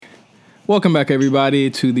Welcome back, everybody,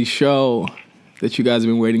 to the show that you guys have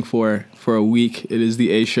been waiting for a week. It is the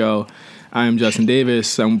A Show. I am Justin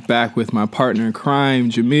Davis. I'm back with my partner in crime,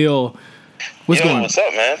 Jamil. What's going on? What's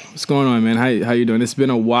up, man? What's going on, man? How you doing? It's been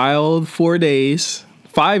a wild 5 days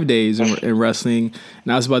in wrestling.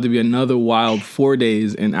 Now it's about to be another wild 4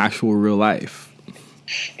 days in actual real life.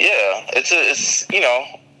 Yeah,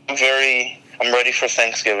 I'm ready for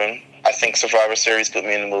Thanksgiving. I think Survivor Series put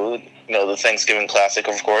me in the mood. You know, the Thanksgiving Classic,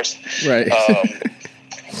 of course. Right. I'm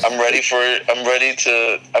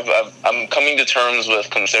coming to terms with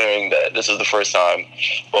considering that this is the first time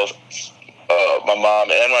both my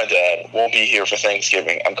mom and my dad won't be here for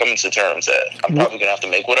Thanksgiving. I'm coming to terms that I'm probably going to have to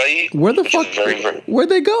make what I eat. Where the fuck? Where'd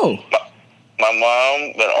they go? My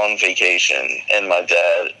mom went on vacation, and my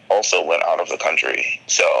dad also went out of the country.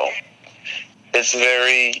 So it's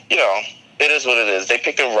very, it is what it is. They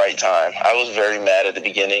picked the right time. I was very mad at the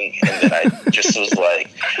beginning, and then I just was like,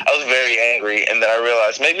 I was very angry, and then I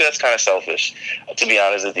realized maybe that's kind of selfish, to be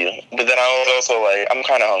honest with you. But then I was also like, I'm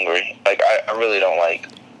kind of hungry. Like, I really don't like,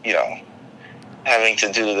 having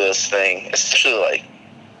to do this thing, especially like,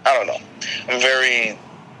 I don't know. I'm very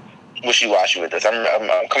wishy-washy with this. I'm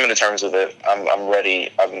coming to terms with it. I'm ready.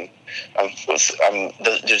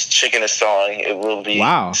 Just chicken is thawing. It will be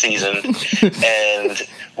seasoned, and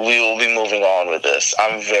we will be moving on with this.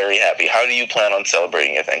 I'm very happy. How do you plan on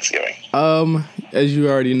celebrating your Thanksgiving? As you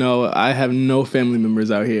already know, I have no family members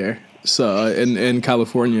out here. So in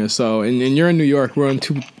California. So and you're in New York. We're on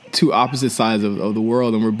two opposite sides of the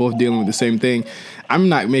world, and we're both dealing with the same thing. I'm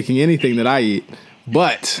not making anything that I eat.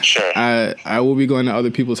 But sure. I will be going to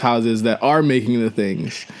other people's houses that are making the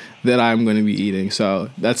things that I'm going to be eating. So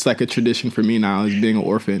that's like a tradition for me now, is being an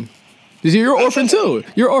orphan. You're an orphan too.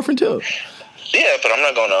 You're an orphan too. Yeah, but I'm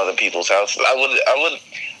not going to other people's houses. I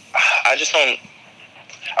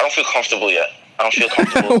don't feel comfortable yet. I don't feel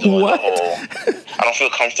comfortable doing the whole. I don't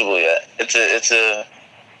feel comfortable yet. It's a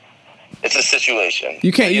situation.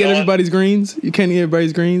 You can't eat everybody's greens? You can't eat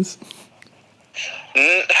everybody's greens?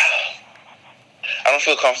 I don't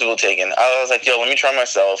feel comfortable taking. I was like, let me try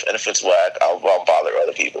myself, and if it's whack, I'll bother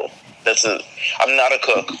other people. I'm not a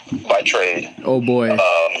cook by trade. Oh boy.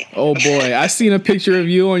 I seen a picture of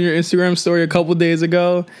you on your Instagram story a couple days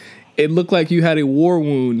ago. It looked like you had a war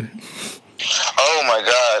wound. Oh my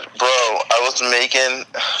God, bro.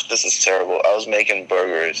 This is terrible. I was making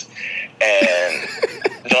burgers, and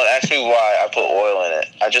don't ask me why I put oil in it.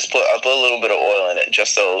 I put a little bit of oil in it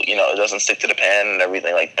just so, it doesn't stick to the pan and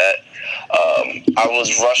everything like that. I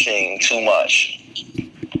was rushing too much.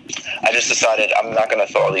 I just decided I'm not going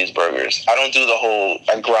to thaw these burgers. I don't do the whole,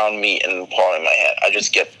 I ground meat and paw in my hand. I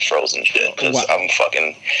just get frozen shit because I'm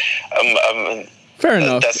Fair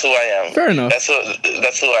enough. That's who I am. Fair enough. That's who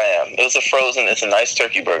I am. It's a nice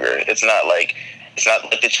turkey burger. It's not like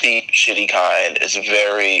the cheap, shitty kind. It's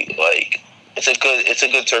very it's a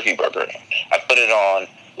good turkey burger. I put it on. It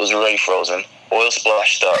was already frozen. Oil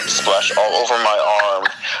splashed all over my arm.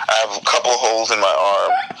 I have a couple holes in my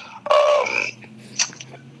arm.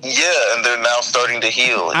 And they're now starting to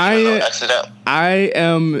heal. I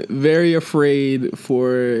am very afraid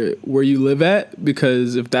for where you live at,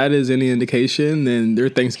 because if that is any indication, then their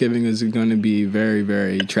Thanksgiving is going to be very,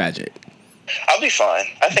 very tragic. I'll be fine.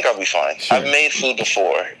 I think I'll be fine. Sure. I've made food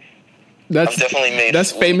before. I've definitely made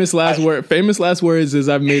that's food. Famous last word. Famous last words is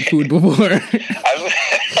I've made food before.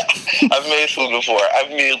 I've made food before. I've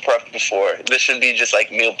meal prepped before. This should be just like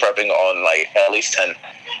meal prepping on at least 10.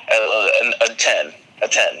 A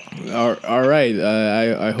 10. All right.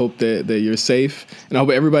 I hope that you're safe, and I hope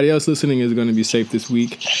everybody else listening is going to be safe this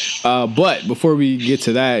week. But before we get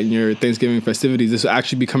to that and your Thanksgiving festivities, this will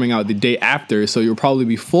actually be coming out the day after, so you'll probably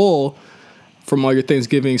be full from all your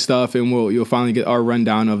Thanksgiving stuff, and you'll finally get our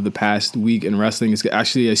rundown of the past week in wrestling. It's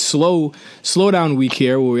actually a slow down week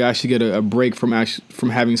here, where we actually get a break from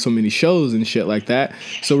having so many shows and shit like that.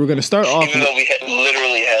 So we're gonna start off. Even though we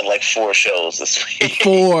literally had 4 shows this week.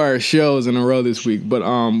 4 shows in a row this week. But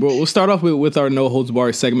we'll start off with our No Holds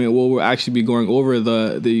Barred segment, where we'll actually be going over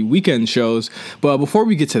the weekend shows. But before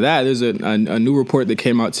we get to that, there's a new report that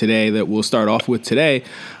came out today that we'll start off with today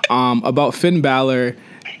about Finn Balor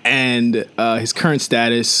and his current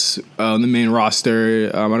status on the main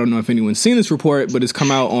roster. I don't know if anyone's seen this report, but it's come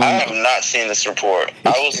out on... I have not seen this report. I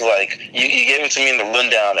was like, you gave it to me in the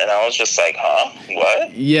rundown, and I was just like, huh?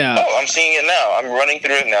 What? Yeah. Oh, I'm seeing it now. I'm running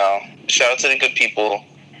through it now. Shout out to the good people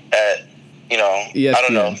at You know, ESPN. I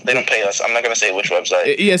don't know. They don't pay us. I'm not going to say which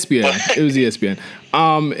website. ESPN. It was ESPN.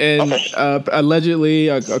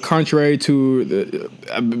 Allegedly, contrary to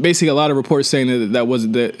basically a lot of reports saying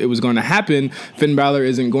that it was going to happen, Finn Balor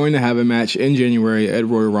isn't going to have a match in January at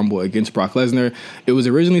Royal Rumble against Brock Lesnar. It was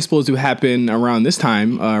originally supposed to happen around this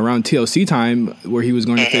time, around TLC time, where he was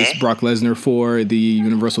going to face Brock Lesnar for the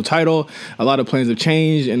Universal title. A lot of plans have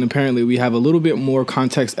changed, and apparently we have a little bit more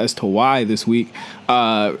context as to why this week.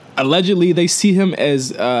 Allegedly, they see him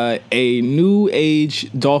as a new age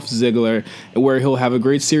Dolph Ziggler, where he'll have a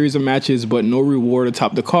great series of matches, but no reward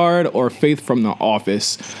atop the card or faith from the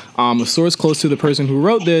office. A source close to the person who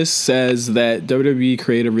wrote this says that WWE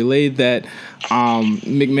creative relayed that Vince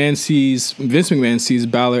McMahon sees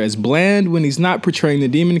Balor as bland when he's not portraying the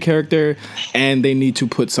demon character, and they need to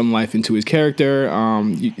put some life into his character.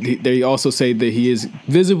 They also say that he is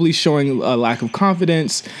visibly showing a lack of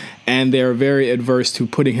confidence, and they're very adverse to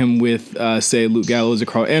putting him with, say, Luke Gallows or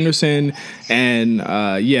Carl Anderson. And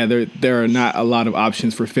there are not a lot of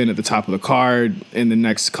options for Finn at the top of the card in the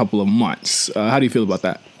next couple of months. How do you feel about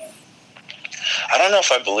that? I don't know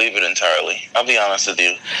if I believe it entirely. I'll be honest with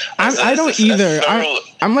you. I don't either.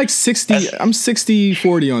 I'm like 60. I'm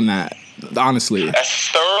 60-40 on that, honestly. As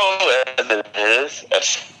thorough as it is,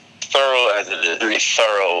 very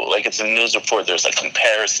thorough. Like, it's a news report. There's like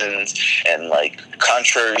comparisons and like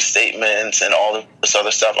contrary statements and all this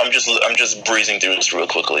other stuff. I'm just breezing through this real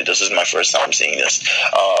quickly. This is my first time seeing this.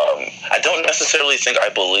 I don't necessarily think I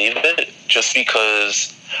believe it, just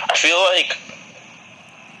because I feel like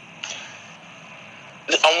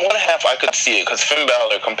on one half I could see it, because Finn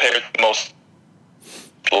Balor, compared to most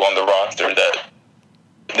people on the roster that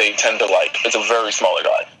they tend to like, it's a very smaller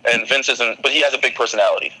guy. And Vince isn't, but he has a big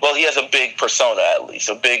personality. Well, he has a big persona, at least,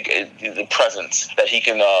 a big presence that he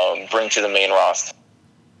can bring to the main roster.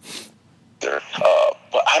 But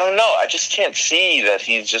I don't know. I just can't see that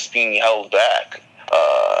he's just being held back.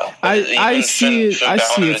 I see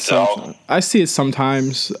it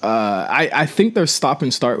sometimes. I think they're stop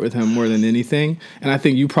and start with him more than anything, and I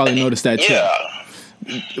think you probably noticed that too. Yeah.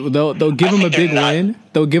 They'll give him a big win.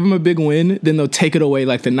 They'll give him a big win, then they'll take it away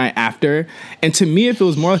like the night after. And to me, it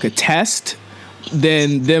feels more like a test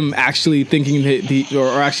than them actually thinking that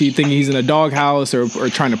or actually thinking he's in a doghouse or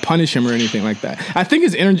trying to punish him or anything like that. I think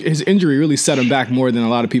his injury really set him back more than a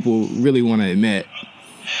lot of people really want to admit.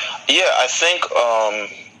 Yeah, I think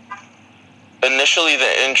initially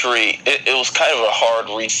the injury, it was kind of a hard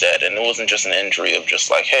reset, and it wasn't just an injury of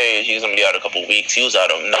just like, hey, he's going to be out a couple weeks. He was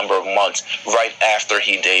out a number of months right after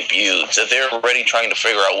he debuted. So they're already trying to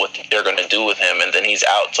figure out what they're going to do with him, and then he's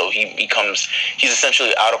out. So he's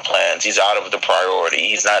essentially out of plans. He's out of the priority.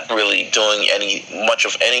 He's not really doing much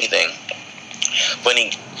of anything. When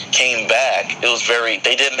he came back,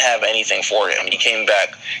 they didn't have anything for him. He came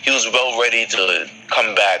back, he was well ready to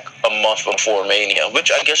come back a month before Mania,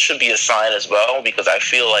 which I guess should be a sign as well, because I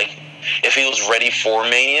feel like if he was ready for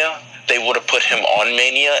Mania, they would have put him on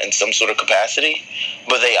Mania in some sort of capacity,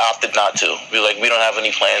 but they opted not to. Be like, we don't have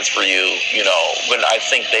any plans for you, when I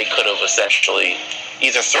think they could have essentially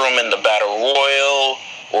either threw him in the Battle Royal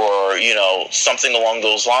or, something along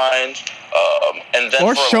those lines. And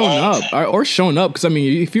then shown up, because I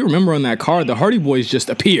mean, if you remember on that card, the Hardy Boys just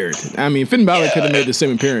appeared. I mean, Finn Balor could have made the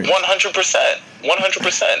same appearance.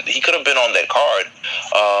 100%. He could have been on that card.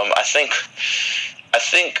 I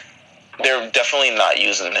think they're definitely not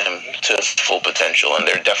using him to his full potential, and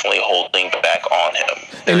they're definitely holding back on him.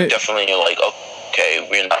 They're definitely like, okay,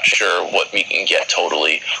 we're not sure what we can get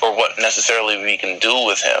totally, or what necessarily we can do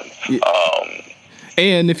with him. Yeah.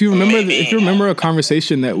 And if you remember a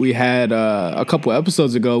conversation that we had a couple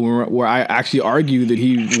episodes ago where I actually argued that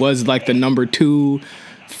he was like the number 2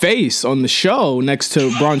 face on the show next to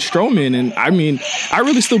Braun Strowman, and I mean, I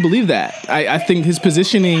really still believe that. I think his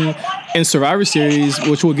positioning in Survivor Series,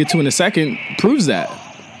 which we'll get to in a second, proves that.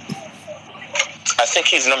 I think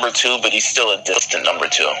he's number 2, but he's still a distant number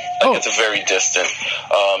 2. It's a very distant.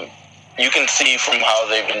 You can see from how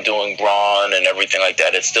they've been doing Braun and everything like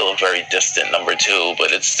that, it's still a very distant number 2,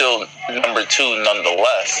 but it's still number 2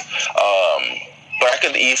 nonetheless. But I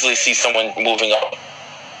could easily see someone moving up.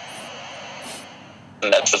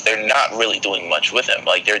 And that's if they're not really doing much with him.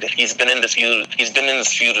 Like he's been in this feud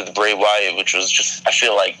with Bray Wyatt, which was just, I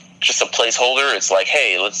feel like, just a placeholder. It's like,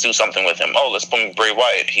 hey, let's do something with him. Oh, let's put Bray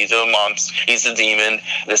Wyatt. He's a monster. He's a demon.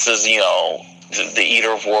 This is, the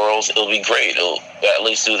Eater of Worlds. It'll be great. It'll at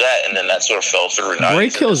least do that, and then that sort of fell through. Bray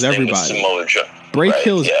kills everybody. Bray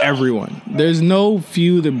kills everyone. There's no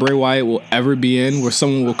feud that Bray Wyatt will ever be in where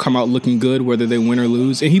someone will come out looking good, whether they win or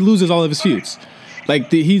lose, and he loses all of his feuds. Like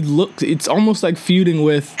it's almost like feuding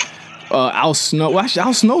with Al Snow. Well, actually,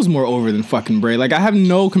 Al Snow's more over than fucking Bray. Like, I have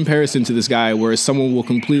no comparison to this guy where someone will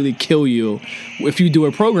completely kill you if you do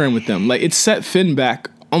a program with them. Like, it's set Finn back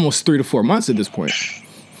almost 3 to 4 months at this point.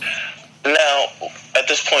 Now, at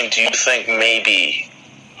this point, do you think maybe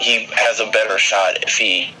he has a better shot if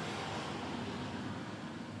he,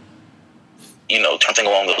 something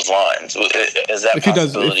along those lines? Is that if he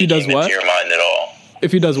does what? Into your mind at all?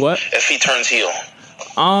 If he does what? If he turns heel.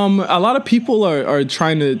 A lot of people are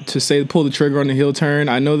trying to say pull the trigger on the heel turn.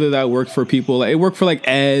 I know that worked for people. Like, it worked for like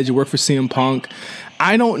Edge. It worked for CM Punk.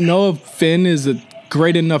 I don't know if Finn is a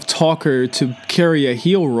great enough talker to carry a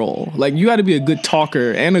heel role. Like, you got to be a good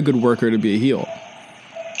talker and a good worker to be a heel.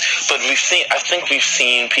 But I think we've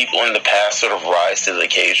seen people in the past sort of rise to the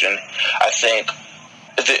occasion. I think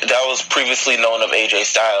that was previously known of AJ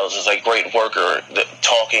Styles as like great worker,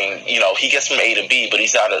 talking. He gets from A to B, but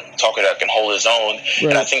he's not a talker that can hold his own. Right.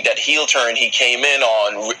 And I think that heel turn he came in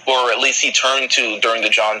on, or at least he turned to during the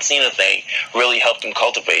John Cena thing, really helped him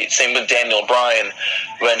cultivate. Same with Daniel Bryan,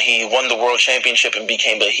 when he won the World Championship and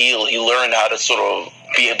became a heel, he learned how to sort of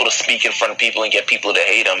be able to speak in front of people and get people to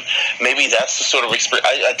hate him. Maybe that's the sort of experience.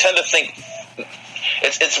 I tend to think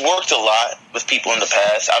it's worked a lot with people in the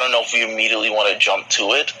past. I don't know if we immediately want to jump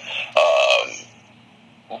to it,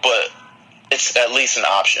 but it's at least an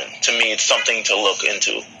option. To me, it's something to look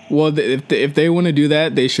into. Well, if they want to do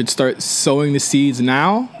that, they should start sowing the seeds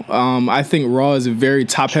now. I think Raw is a very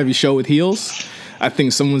top-heavy show with heels. I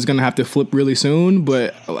think someone's going to have to flip really soon.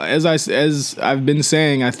 But as I've been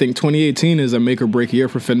saying, I think 2018 is a make-or-break year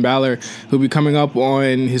for Finn Balor. He'll be coming up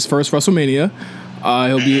on his first WrestleMania.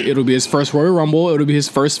 It'll be his first Royal Rumble. It'll be his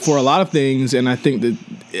first for a lot of things, and I think that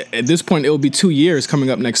at this point it'll be 2 years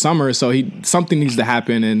coming up next summer. So something needs to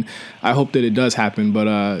happen, and I hope that it does happen. But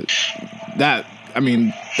that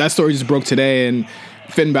story just broke today, and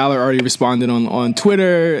Finn Balor already responded on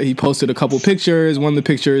Twitter. He posted a couple pictures. One of the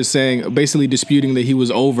pictures basically disputing that he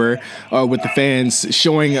was over with the fans,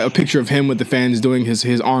 showing a picture of him with the fans doing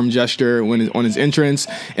his arm gesture on his entrance,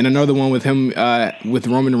 and another one with him with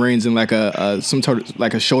Roman Reigns in like a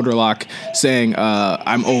shoulder lock, saying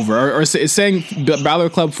 "I'm over," or it's saying Balor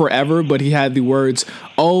Club forever, but he had the words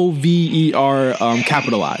OVER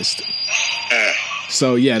capitalized.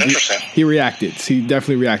 So, yeah, he reacted. He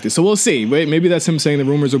definitely reacted. So we'll see. Maybe that's him saying the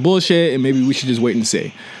rumors are bullshit, and maybe we should just wait and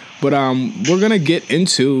see. But we're going to get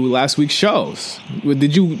into last week's shows.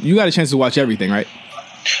 You got a chance to watch everything, right?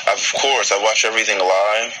 Of course, I watched everything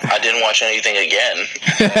live. I didn't watch anything again.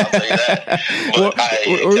 I'll tell you that. But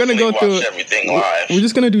we're going to go through everything live. We're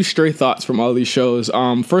just going to do stray thoughts from all these shows.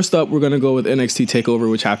 First up, we're going to go with NXT TakeOver,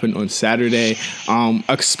 which happened on Saturday.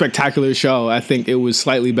 A spectacular show. I think it was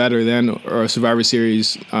slightly better than Survivor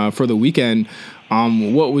Series for the weekend.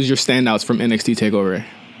 What was your standouts from NXT TakeOver?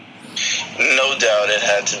 No doubt it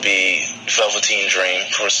had to be Velveteen Dream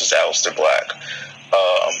versus Aleister Black.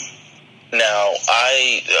 Now,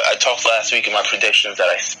 I talked last week in my predictions that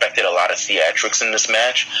I expected a lot of theatrics in this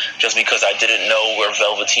match just because I didn't know where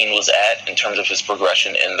Velveteen was at in terms of his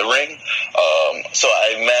progression in the ring. So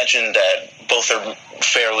I imagined that both are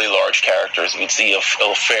fairly large characters. We'd see a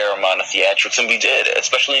fair amount of theatrics, and we did,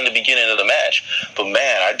 especially in the beginning of the match. But,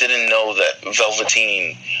 man, I didn't know that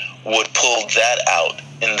Velveteen would pull that out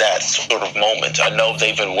in that sort of moment. I know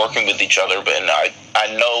they've been working with each other, but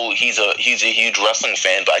I know he's a huge wrestling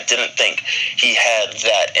fan, but I didn't think he had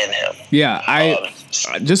that in him. Yeah,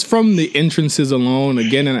 just from the entrances alone,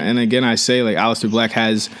 again and again, I say like Aleister Black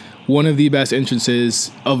has one of the best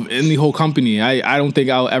entrances in the whole company. I don't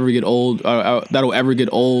think I'll ever get old. That'll ever get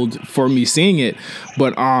old for me seeing it.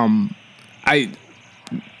 But I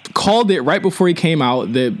called it right before he came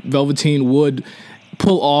out that Velveteen would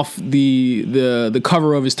pull off the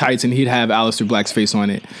cover of his tights and he'd have Aleister Black's face on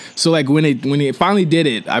it. So like when he finally did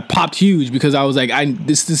it, I popped huge because I was like,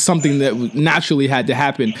 this is something that naturally had to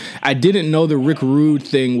happen. I didn't know the Rick Rude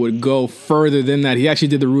thing would go further than that. He actually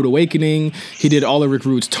did the Rude Awakening. He did all of Rick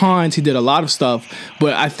Rude's taunts. He did a lot of stuff.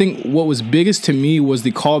 But I think what was biggest to me was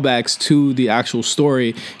the callbacks to the actual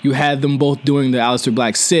story. You had them both doing the Aleister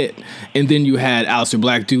Black sit, and then you had Aleister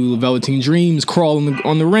Black do Velveteen Dreams crawl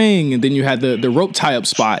on the ring, and then you had the rope tie up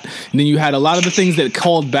spot, and then you had a lot of the things that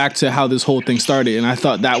called back to how this whole thing started, and I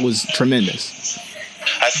thought that was tremendous.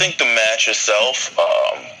 I think the match itself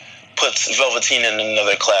puts Velveteen in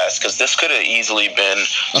another class, because this could have easily been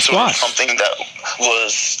something that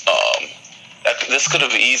was this could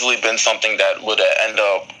have easily been something that would end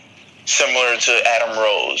up similar to Adam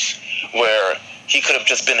Rose, where he could have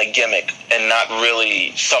just been a gimmick and not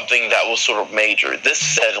really something that was sort of major. This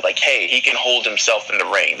said, like, hey, he can hold himself in the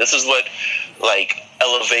ring. This is what, like,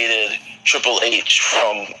 elevated Triple H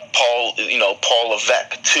from Paul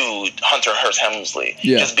Levesque to Hunter Hearst Helmsley.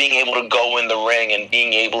 Yeah. Just being able to go in the ring and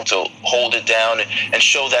being able to hold it down and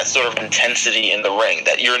show that sort of intensity in the ring,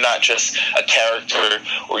 that you're not just a character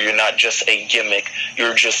or you're not just a gimmick,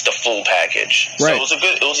 you're just a full package. Right. So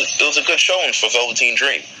it was a good showing for Velveteen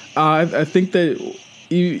Dream. I think that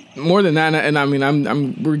more than that, and I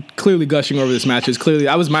mean, we're clearly gushing over this match. It's clearly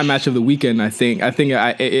that was my match of the weekend. I think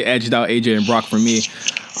it edged out AJ and Brock for me.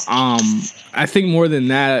 I think more than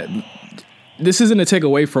that, this isn't a take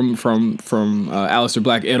away from Aleister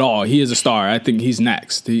Black at all. He is a star. I think he's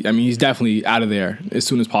next. He's definitely out of there as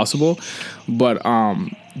soon as possible. But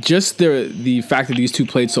just the fact that these two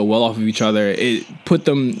played so well off of each other, it put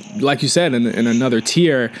them, like you said, in another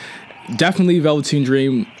tier. Definitely Velveteen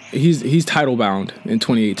Dream. He's title bound in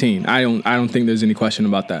 2018. I don't think there's any question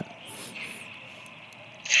about that.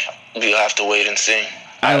 We'll have to wait and see.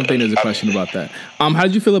 I don't think there's a question about that. How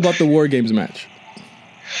did you feel about the War Games match?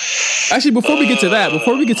 Actually, before we get to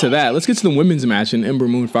that, let's get to the women's match and Ember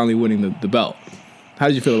Moon finally winning the belt. How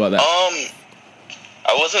did you feel about that?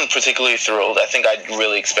 I wasn't particularly thrilled. I think I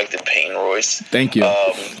really expected Peyton Royce. Thank you.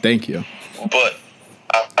 Thank you. But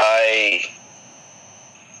I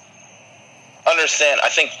understand. I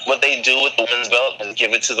think what they do with the women's belt is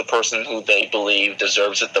give it to the person who they believe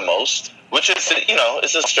deserves it the most, which is,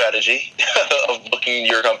 it's a strategy of booking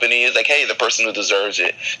your company. It's like, hey, the person who deserves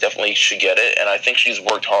it definitely should get it, and I think she's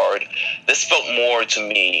worked hard. This felt more to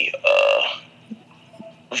me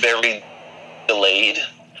very delayed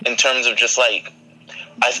in terms of just like,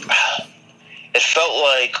 it felt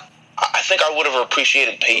like I think I would have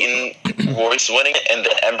appreciated Peyton Royce winning it and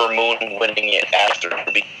then Ember Moon winning it after,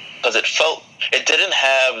 because it didn't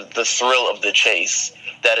have the thrill of the chase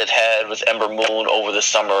that it had with Ember Moon over the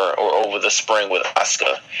summer or over the spring with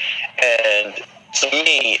Asuka. And to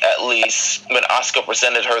me, at least, when Asuka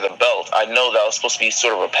presented her the belt, I know that was supposed to be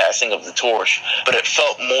sort of a passing of the torch, but it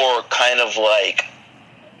felt more kind of like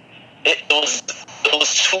it was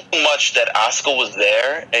too much that Asuka was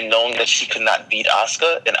there and knowing that she could not beat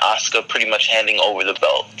Asuka, and Asuka pretty much handing over the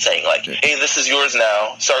belt, saying like, hey, this is yours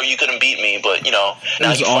now. Sorry you couldn't beat me, but now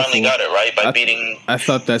you finally got it, right? By beating... I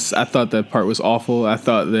thought that part was awful. I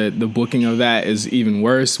thought that the booking of that is even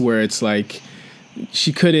worse, where it's like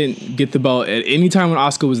she couldn't get the belt at any time when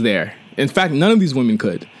Asuka was there. In fact, none of these women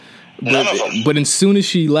could. But as soon as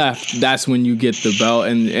she left, that's when you get the belt.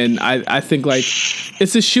 And I think, like,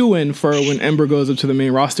 it's a shoo-in for when Ember goes up to the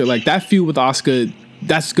main roster. Like, that feud with Asuka,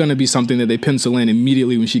 that's going to be something that they pencil in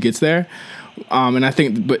immediately when she gets there. And I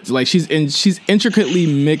think, but like she's intricately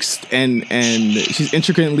mixed and she's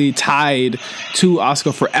intricately tied to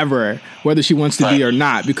Asuka forever, whether she wants to be or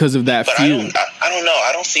not, because of that feud. I don't know.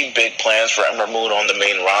 I don't see big plans for Ember Moon on the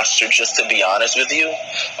main roster, just to be honest with you.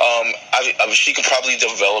 She could probably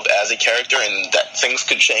develop as a character and that things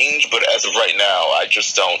could change, but as of right now, I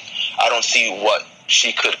don't see what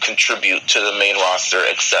she could contribute to the main roster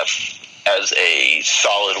except as a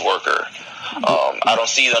solid worker. I don't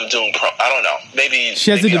see them doing. I don't know. Maybe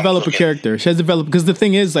she has to develop a character. She has to develop, because the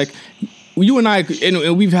thing is, like, you and I,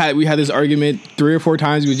 and we had this argument 3 or 4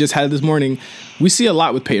 times. We just had it this morning. We see a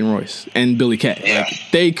lot with Peyton Royce and Billie Kay. Yeah.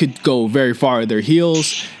 Like, they could go very far. They're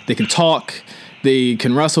heels. They can talk. They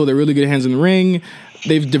can wrestle. They're really good hands in the ring.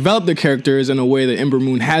 They've developed their characters in a way that Ember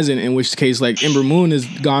Moon hasn't. In which case, like, Ember Moon has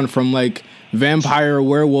gone from like vampire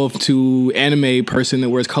werewolf to anime person that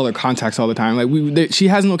wears color contacts all the time. Like, she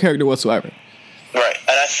has no character whatsoever. Right,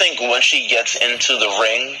 and I think when she gets into the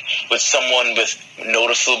ring with someone with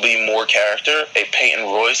noticeably more character, a Peyton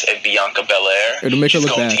Royce, a Bianca Belair, it'll make her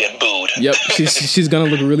look bad. She's going to get booed. Yep, she's going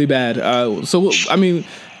to look really bad. So I mean,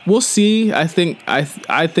 we'll see. I think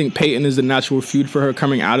Peyton is the natural feud for her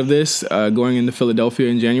coming out of this, going into Philadelphia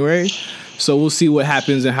in January. So we'll see what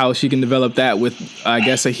happens and how she can develop that with, I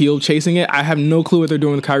guess, a heel chasing it. I have no clue what they're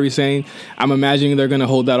doing with Kairi Sane. I'm imagining they're going to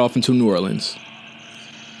hold that off until New Orleans.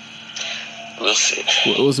 We'll see.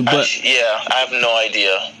 I have no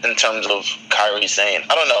idea in terms of Kairi Sane.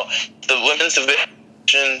 I don't know. The women's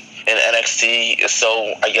division in NXT is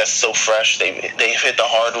so fresh. They've hit the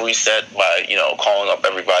hard reset by calling up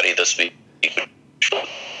everybody this week. We'll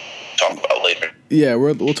talk about later. Yeah,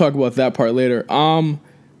 we'll talk about that part later.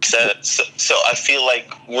 So I feel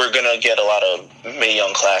like we're gonna get a lot of Mae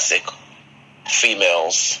Young Classic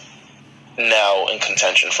females now in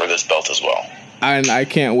contention for this belt as well. And I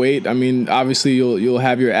can't wait. I mean, obviously you'll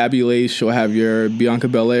have your Abby Lace, you'll have your Bianca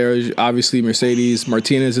Belair. Obviously Mercedes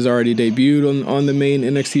Martinez has already debuted on the main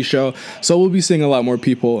NXT show, so we'll be seeing a lot more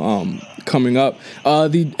people coming up.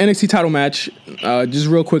 The NXT title match, just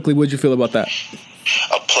real quickly, what'd you feel about that?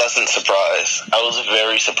 A pleasant surprise. surprised. I was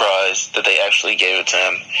very surprised that they actually gave it to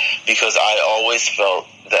him, because I always felt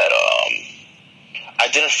that I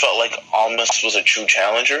didn't felt like Almas was a true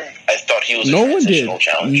challenger. I thought he was a transitional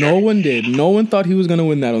challenger. No one did. No one thought he was going to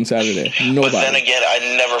win that on Saturday. Nobody. But then again,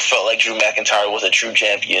 I never felt like Drew McIntyre was a true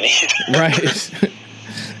champion either. Right.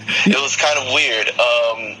 It was kind of weird.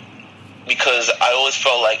 Because I always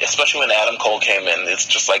felt like, especially when Adam Cole came in, it's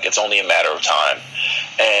just like it's only a matter of time.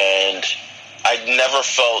 And I never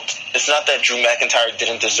felt, it's not that Drew McIntyre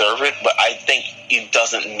didn't deserve it, but I think he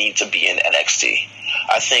doesn't need to be in NXT.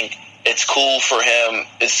 I think it's cool for him.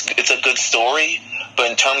 It's a good story, but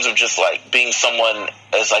in terms of just like being someone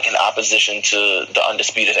as like an opposition to the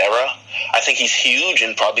Undisputed Era, I think he's huge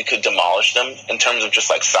and probably could demolish them. In terms of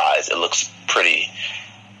just like size, it looks pretty.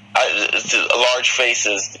 Large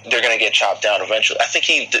faces, they're going to get chopped down eventually. I think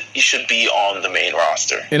he should be on the main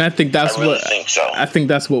roster, and I think that's think so. I think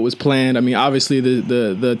that's what was planned. I mean, obviously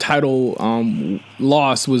the title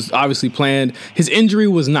loss was obviously planned. His injury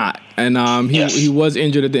was not, and he was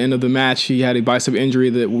injured at the end of the match. He had a bicep injury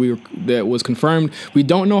that was confirmed. We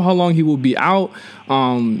don't know how long he will be out.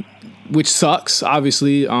 Which sucks,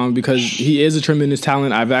 obviously, because he is a tremendous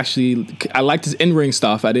talent. I liked his in-ring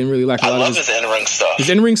stuff. I didn't really like a lot of his in-ring stuff. His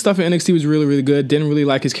in-ring stuff in NXT was really, really good. Didn't really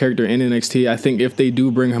like his character in NXT. I think if they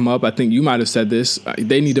do bring him up, I think you might have said this,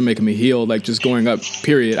 they need to make him a heel, like just going up,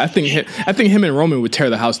 period. I think him and Roman would tear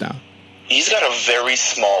the house down. He's got a very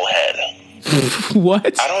small head.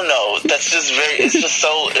 What? I don't know. That's just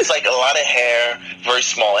it's like a lot of hair, very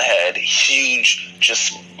small head, huge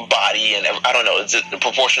just body, and I don't know. The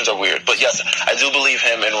proportions are weird. But yes, I do believe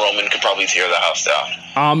him and Roman could probably tear the house down.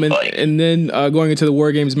 And then going into the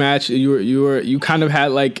War Games match, you kind of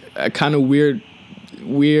had like a kind of weird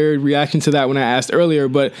reaction to that when I asked earlier,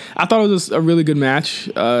 but I thought it was a really good match.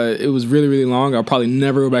 It was really, really long. I'll probably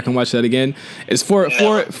never go back and watch that again. It's for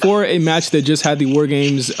a match that just had the War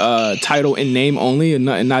Games title in name only and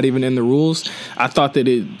not even in the rules. I thought that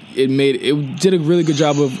it did a really good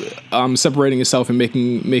job of separating itself and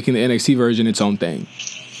making the NXT version its own thing.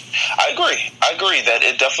 I agree that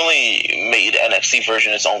it definitely made NXT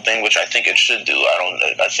version its own thing, which I think it should do.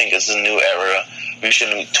 I think it's a new era. We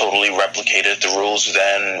shouldn't totally replicate it. The rules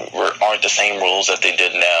then aren't the same rules that they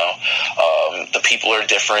did now. The people are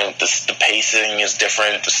different. The pacing is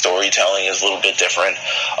different. The storytelling is a little bit different.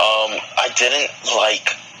 I didn't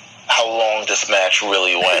like how long this match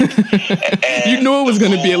really went. And you knew it was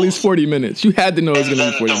going to be at least 40 minutes. You had to know it was going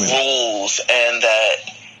to be 40 minutes. The rules, and that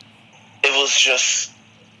it was just...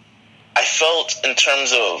 I felt in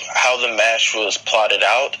terms of how the match was plotted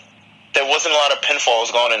out, there wasn't a lot of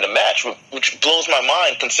pinfalls going in the match, which blows my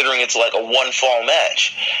mind considering it's like a one-fall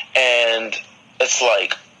match. And it's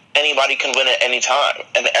like anybody can win at any time.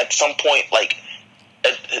 And at some point, like,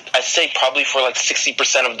 I'd say probably for like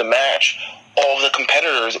 60% of the match, all of the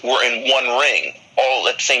competitors were in one ring all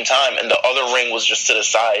at the same time, and the other ring was just to the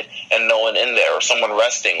side and no one in there, or someone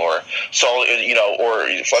resting, or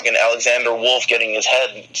fucking Alexander Wolf getting his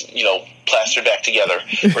head, plastered back together,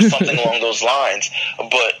 or something along those lines.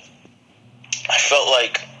 But I felt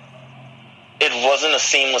like it wasn't a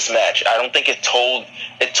seamless match. I don't think it told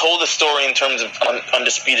a story in terms of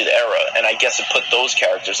Undisputed Era, and I guess it put those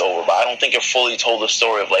characters over, but I don't think it fully told the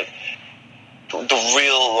story of like the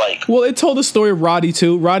real, like... Well, it told the story of Roddy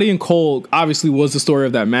too. Roddy and Cole obviously was the story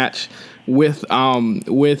of that match, with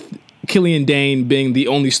Killian Dane being the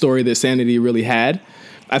only story that Sanity really had.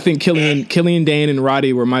 I think Killian Dane and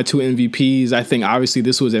Roddy were my two MVPs. I think obviously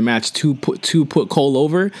this was a match to put Cole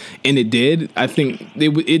over, and it did. I think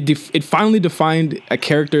it finally defined a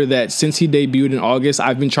character that since he debuted in August,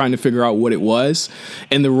 I've been trying to figure out what it was,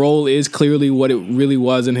 and the role is clearly what it really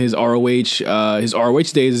was in his ROH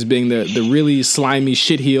days, as being the really slimy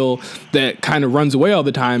shit heel that kind of runs away all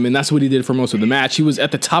the time, and that's what he did for most of the match. He was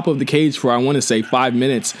at the top of the cage for I want to say 5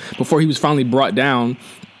 minutes before he was finally brought down.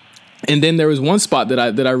 And then there was one spot that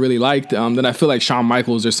I really liked, that I feel like Shawn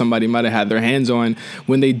Michaels or somebody might have had their hands on,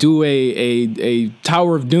 when they do a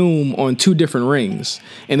Tower of Doom on 2 different rings,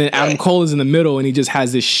 and then Adam Cole is in the middle and he just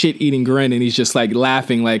has this shit-eating grin and he's just like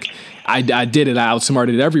laughing like, I did it. I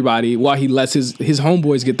outsmarted everybody, while he lets his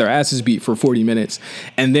homeboys get their asses beat for 40 minutes.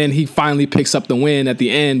 And then he finally picks up the win at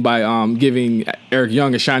the end by giving Eric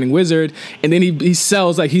Young a Shining Wizard. And then he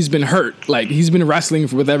sells like he's been hurt. Like he's been wrestling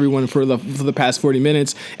with everyone for the past 40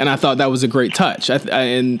 minutes. And I thought that was a great touch.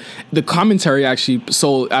 And the commentary actually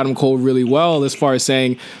sold Adam Cole really well, as far as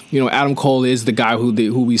saying, Adam Cole is the guy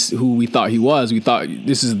who we thought he was. We thought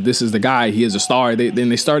this is the guy. He is a star. Then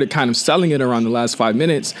they started kind of selling it around the last 5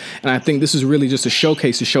 minutes. And I think this is really just a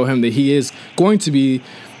showcase to show him that he is going to be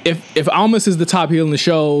if Almas is the top heel in the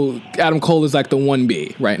show, Adam Cole is like the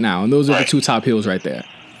 1B right now, and those are the two top heels right there.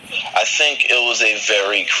 I think it was a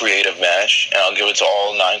very creative match, and I'll give it to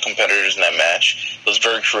all 9 competitors in that match. It was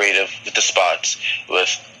very creative with the spots, with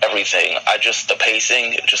everything. The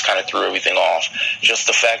pacing just kind of threw everything off. Just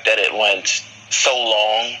the fact that it went so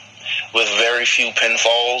long with very few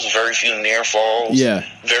pinfalls, very few near falls,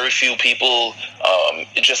 very few people,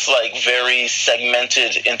 just like very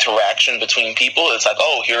segmented interaction between people. It's like,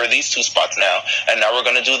 oh, here are these 2 spots now, and now we're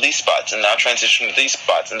going to do these spots, and now transition to these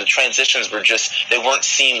spots. And the transitions were they weren't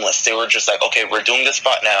seamless. They were just like, okay, we're doing this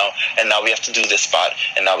spot now, and now we have to do this spot,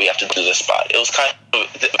 and now we have to do this spot. It was kind of,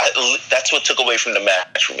 that's what took away from the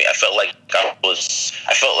match for me. I felt like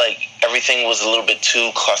everything was a little bit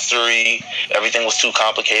too clustery. Everything was too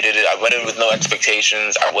complicated. I went in with no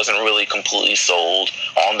expectations. I wasn't really completely sold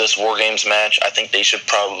on this War Games match. I think they should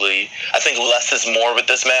I think less is more with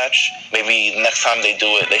this match. Maybe next time they do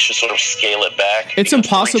it, they should sort of scale it back. It's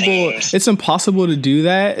impossible. It's impossible to do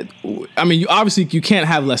that. I mean, you can't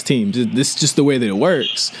have less teams. This is just the way that it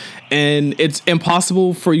works. And it's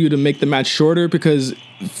impossible for you to make the match shorter because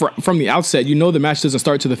from the outset, the match doesn't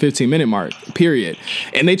start to the 15-minute mark, period.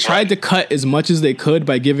 And they tried to cut as much as they could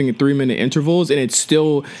by giving it 3-minute intervals, and it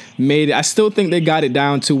still made it. I still think they got it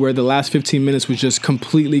down to where the last 15 minutes was just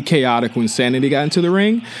completely chaotic when Sanity got into the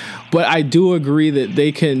ring. But I do agree that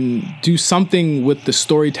they can do something with the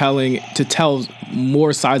storytelling to tell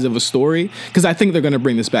more sides of a story, because I think they're going to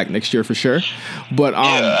bring this back next year for sure. But go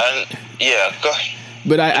ahead.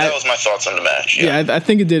 But that was my thoughts on the match. Yeah, I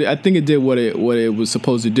think it did. I think it did what it was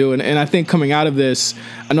supposed to do. And I think coming out of this,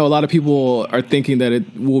 I know a lot of people are thinking that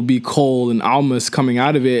it will be Cole and Almas coming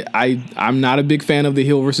out of it. I'm not a big fan of the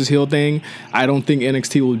heel versus heel thing. I don't think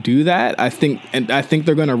NXT will do that. I think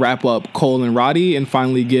they're going to wrap up Cole and Roddy and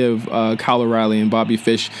finally give Kyle O'Reilly and Bobby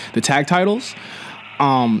Fish the tag titles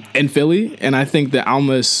in Philly. And I think that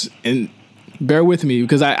Almas and bear with me,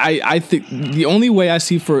 because I think the only way I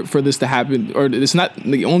see for this to happen, or it's not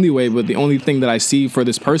the only way, but the only thing that I see for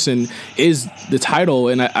this person is the title,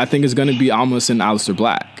 and I think it's going to be Almas and Aleister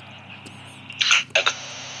Black. I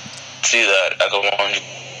see that. I can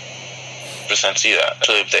 100% see that.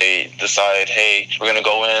 So if they decide, hey, we're going to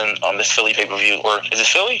go in on this Philly pay-per-view, or is it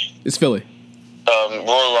Philly? It's Philly.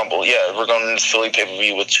 Royal Rumble, we're going to this Philly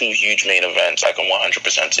pay-per-view with 2 huge main events. I can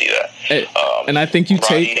 100% see that. And I think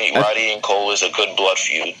Roddy and Cole is a good blood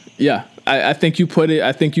feud. Yeah, I think you put them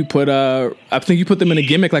in a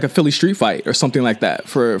gimmick like a Philly street fight or something like that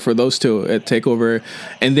for those two at TakeOver.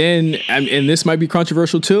 And then, and this might be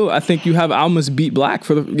controversial too, I think you have Almas beat Black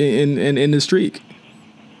in the streak.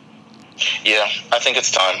 Yeah, I think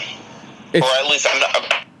it's time. Or at least I'm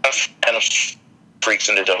not a fan of freaks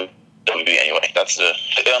in the WWE anyway.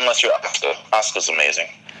 Unless you're Asuka. Asuka's amazing.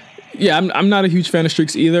 Yeah, I'm not a huge fan of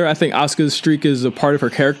streaks either. I think Asuka's streak is a part of her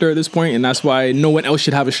character at this point, and that's why no one else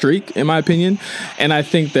should have a streak, in my opinion. And I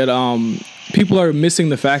think that people are missing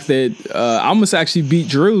the fact that Almas actually beat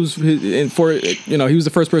Drew's, and he was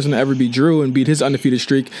the first person to ever beat Drew and beat his undefeated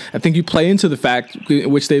streak. I think you play into the fact,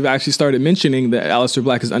 which they've actually started mentioning, that Aleister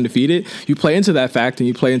Black is undefeated. You play into that fact, and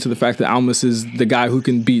you play into the fact that Almas is the guy who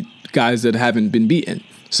can beat guys that haven't been beaten.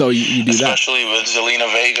 So you do that. Especially with Zelina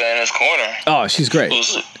Vega in his corner. Oh, she's great.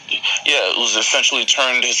 It was essentially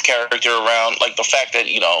turned his character around. Like the fact that,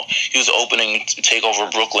 he was opening to take over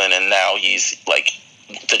Brooklyn, and now he's like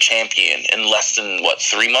the champion in less than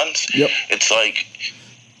 3 months. Yep. It's like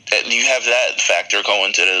you have that factor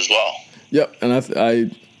going to it as well. Yep. And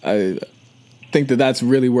I think that's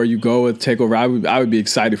really where you go with TakeOver. I would be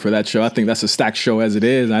excited for that show. I think that's a stacked show as it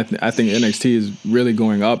is. I think NXT is really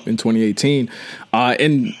going up in 2018.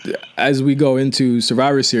 And as we go into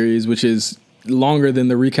Survivor Series, which is longer than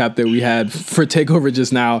the recap that we had for TakeOver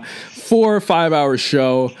just now, 4 or 5 hour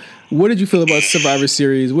show. What did you feel about Survivor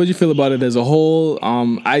Series? What did you feel about it as a whole?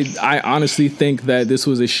 I honestly think that this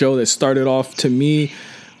was a show that started off, to me,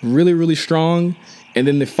 really, really strong. And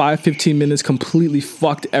then the 15 minutes completely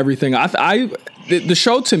fucked everything. The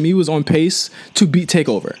show to me was on pace to beat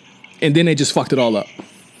TakeOver, and then they just fucked it all up.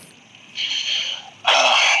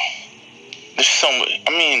 There's so much.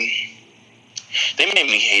 They made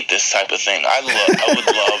me hate this type of thing. I would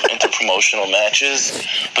love interpromotional matches,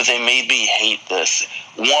 but they made me hate this.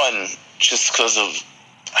 One, just because of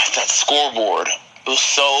that scoreboard. It was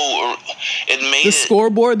so. It made the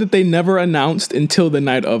scoreboard that they never announced until the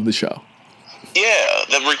night of the show. Yeah,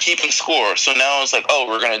 that we're keeping score. So now it's like, oh,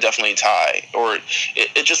 we're gonna definitely tie, or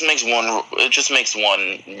it just makes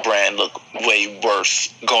one brand look way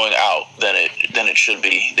worse going out than it should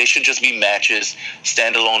be. They should just be matches,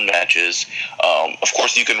 standalone matches. Of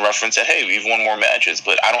course, you can reference that, hey, we've won more matches,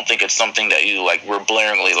 but I don't think it's something that you like. We're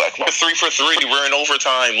blaringly like, we're 3 for 3, we're in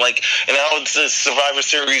overtime, like, and now it's a Survivor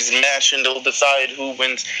Series match, and they'll decide who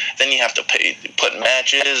wins. Then you have to put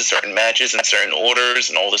certain matches in certain orders,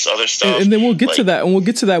 and all this other stuff. And then we'll get to that, and we'll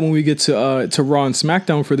get to that when we get to Raw and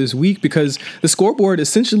SmackDown for this week, because the scoreboard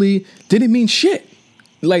essentially didn't mean shit.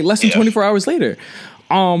 Like less than 24 hours later.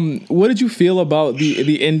 What did you feel about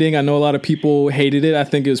the ending? I know a lot of people hated it. I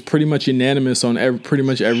think it was pretty much unanimous on pretty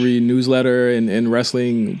much every newsletter and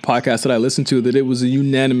wrestling podcast that I listened to, that it was a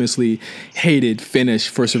unanimously hated finish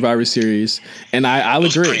for Survivor Series. And I'll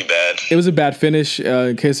agree. Pretty bad. It was a bad finish.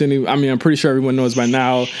 In case I'm pretty sure everyone knows by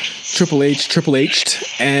now, Triple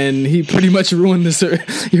H'd, and he pretty much ruined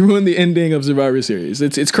the ending of Survivor Series.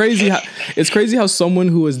 It's crazy how someone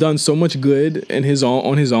who has done so much good on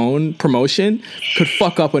his own promotion could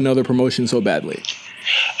fuck up another promotion so badly.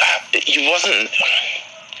 He wasn't.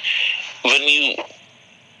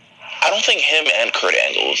 I don't think him and Kurt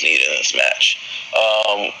Angle was needed in this match.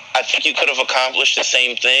 I think you could have accomplished the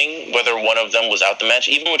same thing whether one of them was out the match,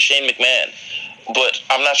 even with Shane McMahon. But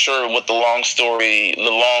I'm not sure what the long story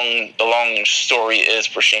is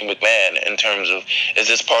for Shane McMahon in terms of, is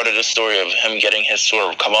this part of the story of him getting his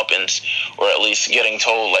sort of comeuppance, or at least getting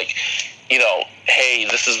told, like, you know, hey,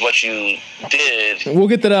 this is what you did. We'll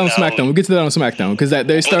get to that on SmackDown. We'll get to that on SmackDown, because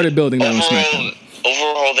they started building that on SmackDown.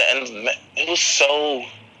 Overall, the end, it was so.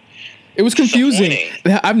 It was confusing.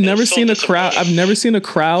 I've never seen a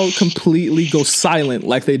crowd completely go silent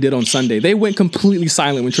like they did on Sunday. They went completely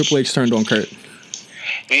silent when Triple H turned on Kurt.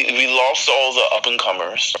 We lost all the up and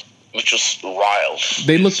comers, which was wild.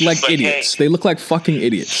 They looked like idiots. Hey, they looked like fucking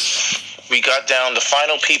idiots. We got down. The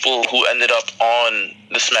final people who ended up on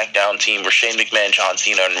the SmackDown team were Shane McMahon, John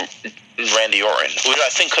Cena, and Randy Orton, who I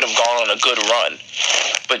think could have gone on a good run.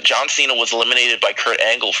 But John Cena was eliminated by Kurt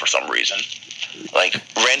Angle for some reason. Like,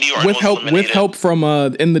 Randy Orton with help from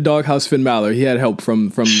in the doghouse, Finn Balor. He had help from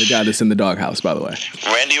the guy that's in the doghouse, by the way.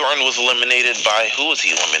 Randy Orton was eliminated by, who was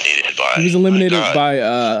he eliminated by? He was eliminated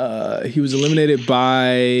by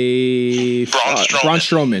Braun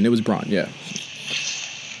Strowman. It was Braun, yeah.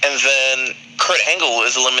 And then Kurt Angle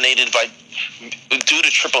is eliminated due to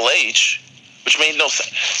Triple H, which made no sense.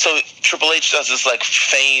 So Triple H does this like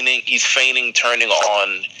he's feigning turning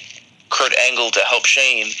on Kurt Angle to help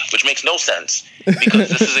Shane, which makes no sense, because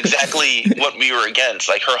this is exactly what we were against.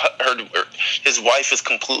 Like his wife is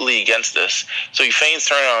completely against this, so he feigns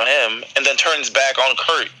turning on him and then turns back on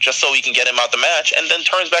Kurt just so he can get him out the match, and then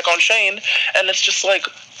turns back on Shane, and it's just like,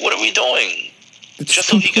 what are we doing? Just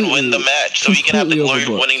so he can win the match, so he can have the glory of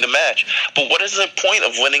winning the match. But what is the point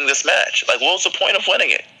of winning this match? Like, what was the point of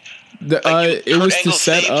winning it? It was to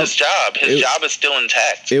set up his job. His job is still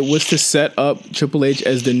intact. It was to set up Triple H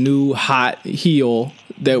as the new hot heel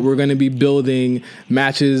that we're going to be building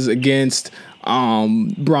matches against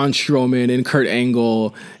Braun Strowman and Kurt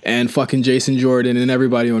Angle and fucking Jason Jordan and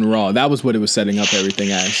everybody on Raw. That was what it was setting up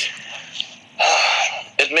everything as.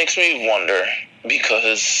 It makes me wonder,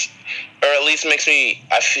 because, or at least makes me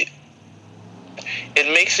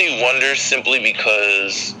wonder simply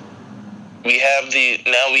because we have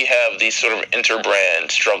these sort of interbrand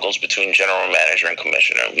struggles between general manager and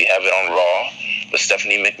commissioner. We have it on Raw with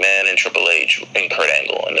Stephanie McMahon and Triple H and Kurt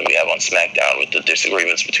Angle, and then we have on SmackDown with the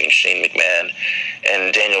disagreements between Shane McMahon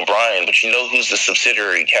and Daniel Bryan. But you know who's the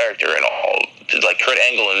subsidiary character in all? Like Kurt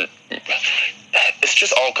Angle, and it's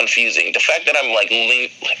just all confusing. The fact that I'm like,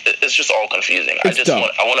 it's just all confusing. I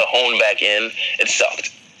want to hone back in. It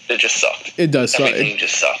sucked. It just sucked. It does suck. Everything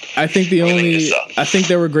just sucked. I think I think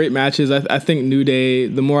there were great matches. I think New Day,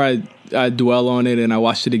 the more I dwell on it and I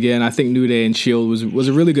watched it again, I think New Day and Shield was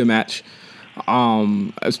a really good match.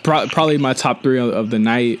 It's probably my top 3 of the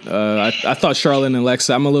night. I thought Charlotte and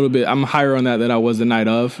Alexa, I'm higher on that than I was the night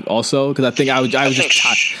of also, because I think I was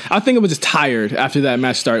just tired after that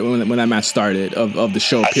match started, when that match started of the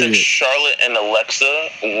show, period. I think Charlotte and Alexa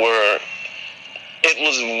it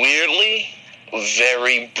was weirdly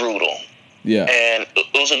very brutal. Yeah. And it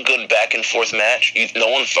was a good back and forth match. No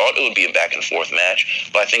one thought it would be a back and forth match,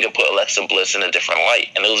 but I think it put Alexa Bliss in a different light,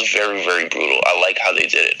 and it was very, very brutal. I like how they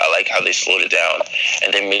did it. I like how they slowed it down,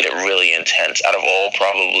 and they made it really intense. Out of all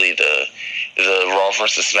probably the the Raw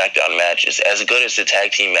versus SmackDown matches, as good as the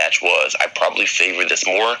tag team match was, I probably favor this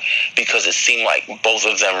more because it seemed like both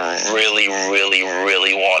of them really, really,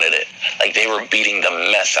 really wanted it. Like they were beating the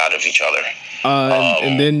mess out of each other.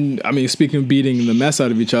 And then, I mean, speaking of beating the mess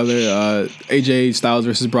out of each other, AJ Styles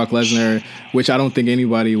versus Brock Lesnar, which I don't think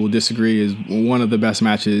anybody will disagree is one of the best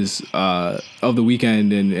matches of the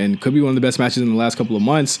weekend and could be one of the best matches in the last couple of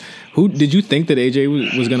months. Who did you think that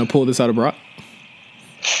AJ was going to pull this out of Brock?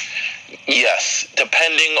 Yes,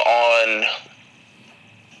 depending on...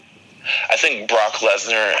 I think Brock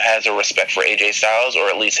Lesnar has a respect for AJ Styles, or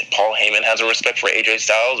at least Paul Heyman has a respect for AJ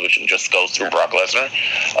Styles, which just goes through Brock Lesnar.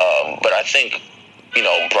 But I think,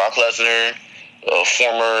 Brock Lesnar,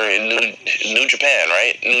 former New Japan,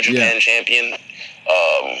 right? New Japan champion,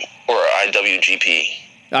 or IWGP.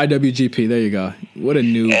 IWGP, there you go. What a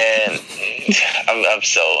new. And I'm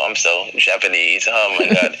so Japanese. Oh my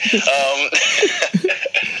god.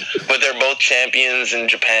 But they're both champions in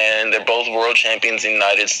Japan. They're both world champions in the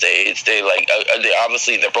United States. They're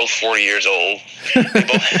both 40 years old. They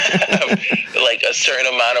both have like a certain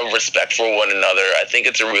amount of respect for one another. I think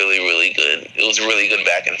it was a really good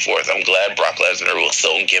back and forth. I'm glad Brock Lesnar was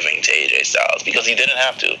so giving to AJ Styles because he didn't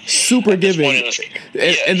have to. Super giving.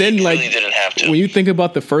 And then he like really didn't have to. When you think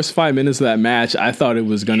about the first 5 minutes of that match, I thought it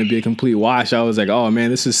was going to be a complete wash. I was like, oh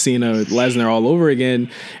man, this is Cena Lesnar all over again.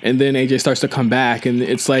 And then AJ starts to come back, and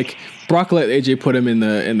it's like Brock let AJ put him in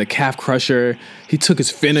the calf crusher. He took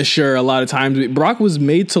his finisher a lot of times. Brock was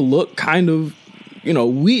made to look kind of,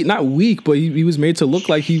 weak, not weak, but he was made to look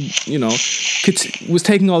like he, was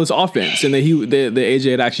taking all this offense, and that the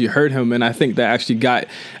AJ had actually hurt him. And I think that actually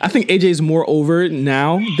I think AJ's more over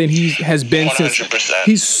now than he has been 100%. Since.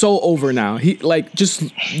 He's so over now. He just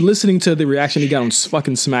listening to the reaction he got on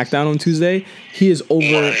fucking SmackDown on Tuesday. He is over.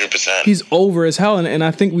 100%. He's over as hell. And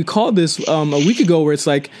I think we called this a week ago, where it's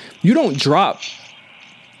like you don't drop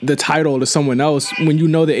the title to someone else when you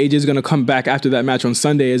know that AJ is going to come back after that match on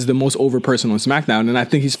Sunday as the most over person on SmackDown. And I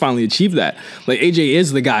think he's finally achieved that. Like, AJ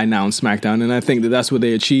is the guy now on SmackDown, and I think that that's what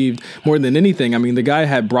they achieved more than anything. I mean, the guy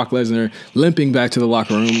had Brock Lesnar limping back to the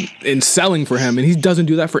locker room and selling for him, and he doesn't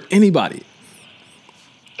do that for anybody.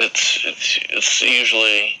 It's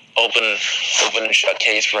usually open and shut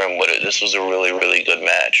case for him, but this was a really, really good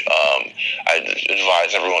match. I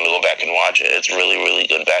advise everyone to go back and watch it. It's really, really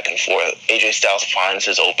good back and forth. AJ Styles finds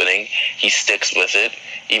his opening. He sticks with it.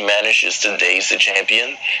 He manages to daze the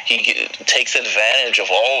champion. He takes advantage of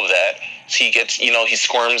all of that. He gets, he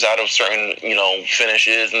squirms out of certain,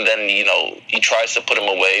 finishes, and then, he tries to put him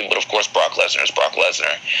away. But of course, Brock Lesnar is Brock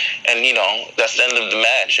Lesnar. And, that's the end of the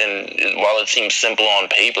match. And while it seems simple on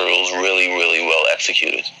paper, it was really, really well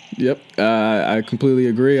executed. Yep, I completely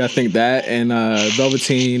agree. I think that and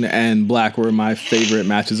Velveteen and Black were my favorite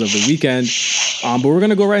matches of the weekend. But we're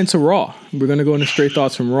going to go right into Raw. We're going to go into straight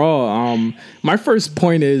thoughts from Raw. My first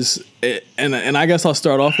point is, and I guess I'll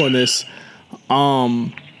start off on this,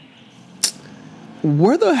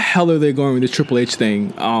 where the hell are they going with the Triple H thing?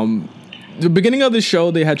 The beginning of the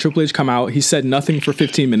show, they had Triple H come out. He said nothing for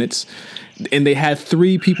 15 minutes. And they had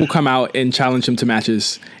 3 people come out and challenge him to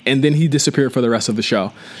matches. And then he disappeared for the rest of the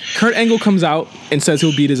show. Kurt Angle comes out and says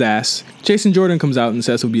he'll beat his ass. Jason Jordan comes out and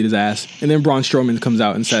says he'll beat his ass. And then Braun Strowman comes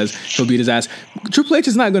out and says he'll beat his ass. Triple H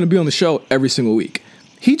is not going to be on the show every single week.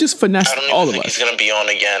 He just finessed all of us. He's going to be on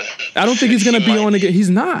again. I don't think he's going to be on again. He's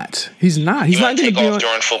not. He's not going to be on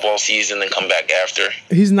during football season and come back after.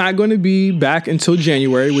 He's not going to be back until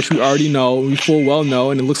January, which we already know. We full well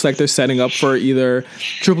know, and it looks like they're setting up for either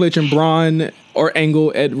Triple H and Braun or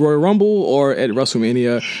Angle at Royal Rumble or at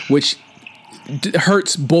WrestleMania, which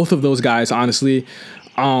hurts both of those guys, honestly.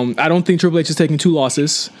 I don't think Triple H is taking 2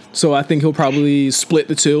 losses, so I think he'll probably split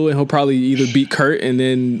the 2, and he'll probably either beat Kurt and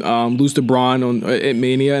then lose to Braun at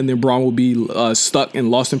Mania, and then Braun will be stuck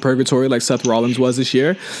and lost in purgatory like Seth Rollins was this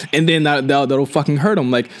year, and then that'll fucking hurt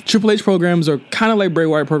him. Like, Triple H programs are kind of like Bray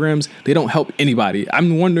Wyatt programs. They don't help anybody.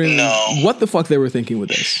 I'm wondering what the fuck they were thinking with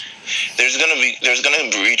this. There's gonna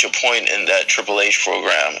reach a point in that Triple H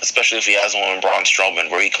program, especially if he has one with Braun Strowman,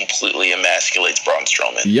 where he completely emasculates Braun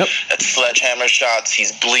Strowman. Yep. That's sledgehammer shots.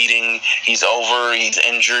 He's bleeding. He's over. He's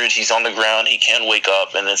injured. He's on the ground. He can't wake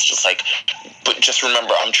up, and it's just like, but just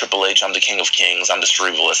remember, I'm Triple H. I'm the King of Kings. I'm the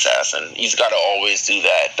cerebral assassin. He's got to always do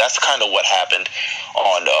that. That's kind of what happened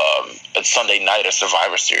on Sunday night of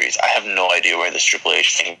Survivor Series. I have no idea where this Triple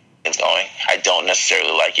H thing is going. I don't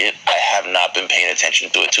necessarily like it. I have not been paying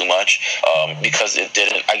attention to it too much because it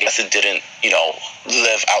didn't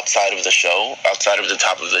live outside of the show, outside of the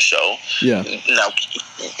top of the show. Yeah. Now,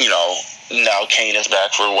 now Kane is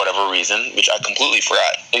back for whatever reason, which I completely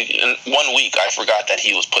forgot. In 1 week, I forgot that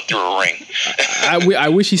he was put through a ring. I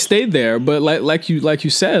wish he stayed there, but like you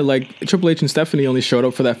said, like Triple H and Stephanie only showed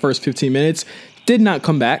up for that first 15 minutes, did not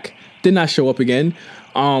come back, did not show up again.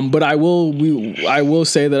 But I will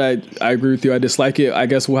say that I agree with you. I dislike it. I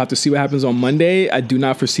guess we'll have to see what happens on Monday. I do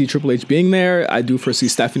not foresee Triple H being there. I do foresee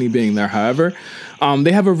Stephanie being there. However,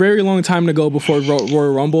 they have a very long time to go before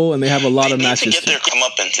Royal Rumble, and they have a lot of matches. To get their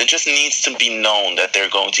comeuppance. It just needs to be known that they're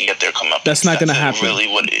going to get their comeuppance. That's not going to happen. Really,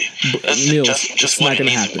 what it's not going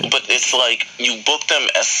to happen. But it's like you book them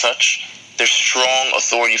as such. They're strong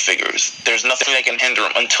authority figures. There's nothing that can hinder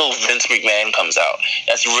them until Vince McMahon comes out.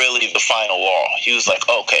 That's really the final law. He was like,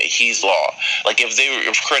 okay, he's law. Like if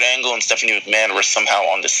Kurt Angle and Stephanie McMahon were somehow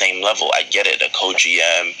on the same level, I get it. A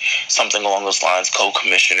co-GM, something along those lines,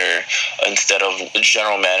 co-commissioner instead of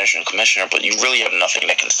general manager and commissioner. But you really have nothing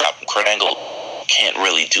that can stop him. Kurt Angle can't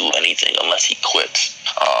really do anything unless he quits.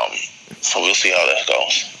 So we'll see how that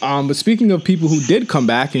goes. But speaking of people who did come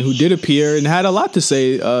back and who did appear and had a lot to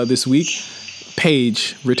say this week,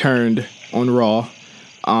 Paige returned on Raw,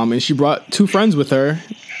 and she brought two friends with her.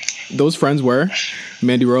 Those friends were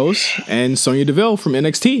Mandy Rose and Sonya Deville from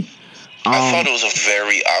NXT. I thought it was a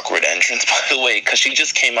very awkward entrance, by the way, because she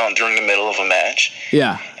just came out during the middle of a match.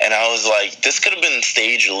 Yeah. And I was like, this could have been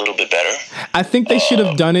staged a little bit better. I think they should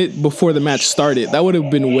have done it before the match started. That would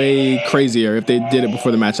have been way crazier if they did it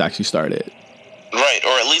before the match actually started. Right,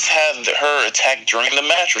 or at least have her attack during the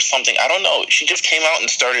match or something. I don't know. She just came out and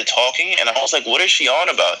started talking, and I was like, what is she on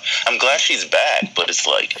about? I'm glad she's back, but it's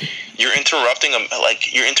like, you're interrupting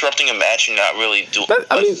a match and not really doing...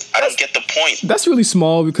 I don't get the point. That's really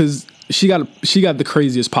small because... She got the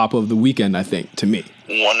craziest pop of the weekend, I think, to me.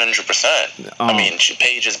 100%. I mean,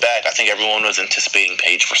 Paige is back. I think everyone was anticipating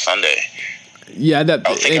Paige for Sunday. Yeah,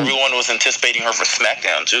 I think everyone was anticipating her for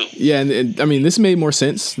SmackDown too. Yeah, and I mean, this made more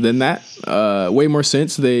sense than that. Way more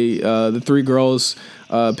sense. The three girls,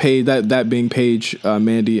 Paige, that being Paige,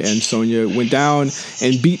 Mandy, and Sonya, went down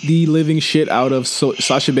and beat the living shit out of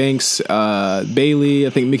Sasha Banks, Bayley.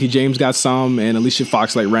 I think Mickie James got some, and Alicia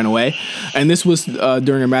Fox ran away. And this was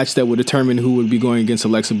during a match that would determine who would be going against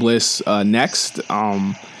Alexa Bliss next.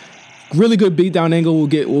 Really good beatdown angle.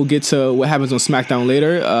 We'll get to what happens on SmackDown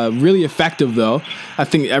later. Really effective though. I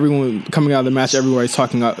think everyone coming out of the match, everybody's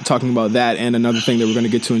talking about that and another thing that we're going to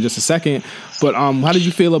get to in just a second. But how did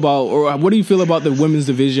you feel about, or what do you feel about the women's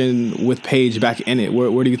division with Paige back in it?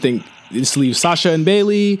 Where do you think this leaves Sasha and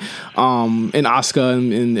Bayley, and Asuka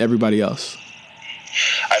and everybody else?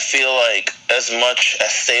 I feel like as much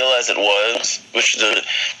as stale as it was, which the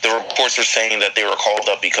reports are saying that they were called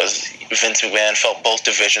up because Vince McMahon felt both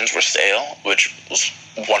divisions were stale, which was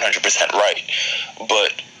 100% right.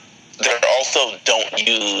 But they also don't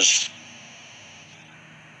use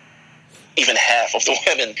even half of the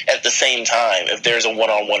women at the same time if there's a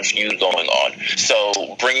one-on-one feud going on.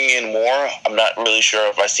 So bringing in more, I'm not really sure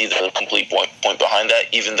if I see the complete point behind that,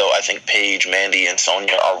 even though I think Paige, Mandy, and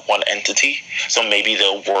Sonya are one entity. So maybe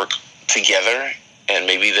they'll work together, and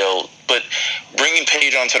but bringing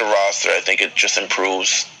Paige onto the roster, I think it just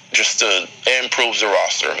improves the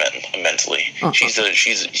roster immensely. She's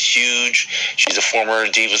huge. She's a former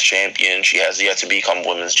Divas champion. She has yet to become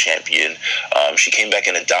women's champion. She came back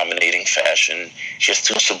in a dominating fashion. She has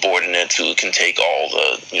two subordinates who can take all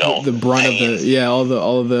the brunt of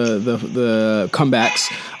all of the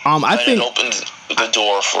comebacks. I think it opens the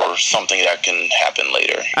door for something that can happen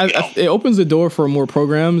later. It opens the door for more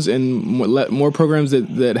programs and more programs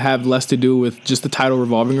that have less to do with just the title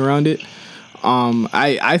revolving around it.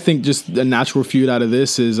 I think just the natural feud out of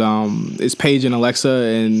this is Paige and Alexa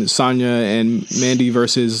and Sonya and Mandy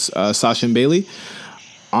versus Sasha and Bayley.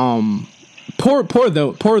 Poor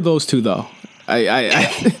those two though.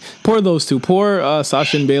 I poor those two. Poor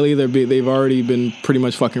Sasha and Bayley. They've already been pretty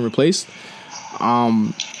much fucking replaced.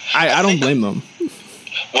 I don't blame them.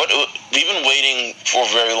 We've been waiting for a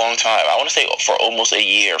very long time. I want to say for almost a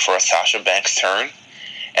year for a Sasha Banks turn,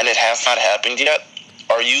 and it has not happened yet.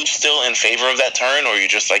 Are you still in favor of that turn, or are you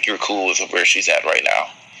just like you're cool with where she's at right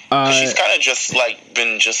now? She's kind of just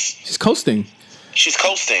she's coasting. She's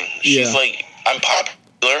coasting. She's like, I'm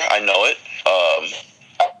popular. I know it.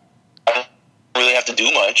 I don't really have to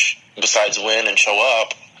do much besides win and show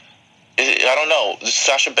up. I don't know.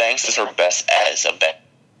 Sasha Banks is her best as a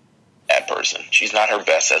bad person. She's not her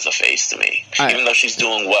best as a face to me. Even though she's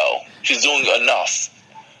doing well. She's doing enough.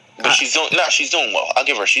 But she's doing well. I'll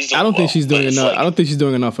give her. She's doing well. I don't think she's doing enough. I don't think she's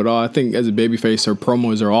doing enough at all. I think as a babyface, her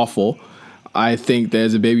promos are awful. I think that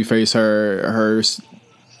as a babyface, her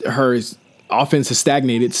offense has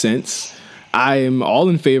stagnated since. I am all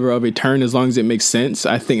in favor of a turn as long as it makes sense.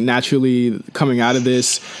 I think naturally coming out of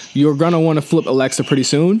this, you're going to want to flip Alexa pretty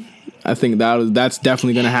soon. I think that's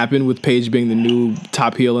definitely going to happen with Paige being the new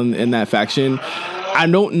top heel in that faction. I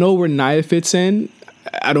don't know where Nia fits in.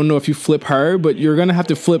 I don't know if you flip her, but you're going to have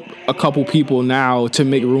to flip a couple people now to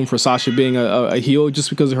make room for Sasha being a heel, just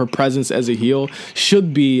because of her presence as a heel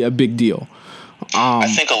should be a big deal. I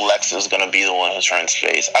think Alexa's going to be the one who turns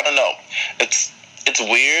face. I don't know. It's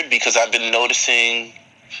weird because I've been noticing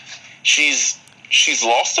she's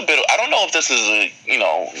lost a bit of, I don't know if this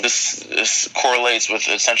is this correlates with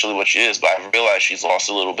essentially what she is, but I realized she's lost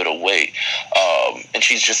a little bit of weight. And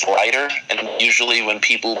she's just lighter. And usually when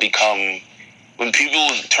people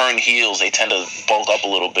turn heels, they tend to bulk up a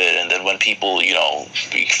little bit, and then when people,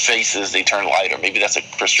 be faces, they turn lighter. Maybe that's a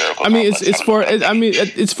Chris Jericho. I mean,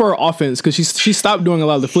 it's for offense, because she stopped doing a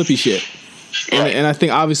lot of the flippy shit, right. And I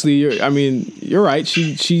think obviously you're right.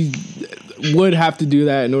 She would have to do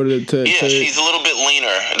that in order to. Yeah, she's a little bit leaner.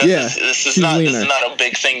 This is not a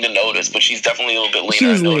big thing to notice, but she's definitely a little bit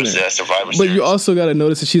leaner. She's leaner. Survivor Series. But you also got to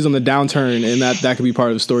notice that she's on the downturn, and that could be part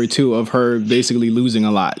of the story too, of her basically losing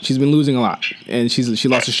a lot. She's been losing a lot, and she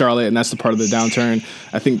lost to Charlotte, and that's the part of the downturn.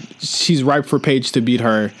 I think she's ripe for Paige to beat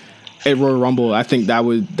her at Royal Rumble. I think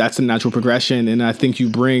that's a natural progression, and I think you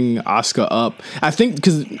bring Asuka up. I think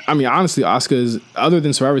because honestly, Asuka is, other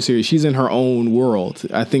than Survivor Series, she's in her own world.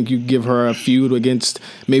 I think you give her a feud against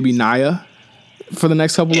maybe Nia for the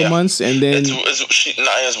next couple of months, and then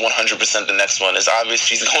Nia's 100% the next one. It's obvious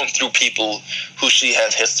she's going through people who she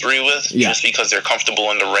has history with, just because they're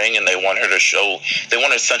comfortable in the ring and they want to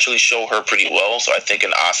essentially show her pretty well. So I think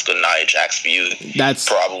an Asuka Nia Jax feud, that's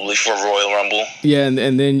probably for Royal Rumble. Yeah,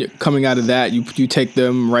 and then coming out of that, you take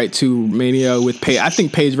them right to Mania with Paige. I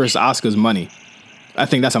think Paige versus Asuka is money. I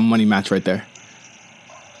think that's a money match right there.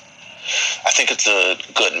 I think it's a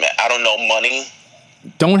good match. I don't know money.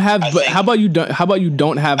 How about you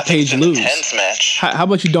don't have Paige lose? Intense match. How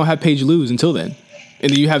about you don't have Paige lose until then,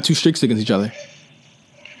 and then you have two streaks against each other,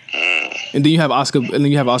 and then you have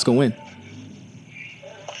Asuka win.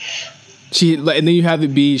 And then you have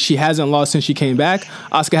it be she hasn't lost since she came back.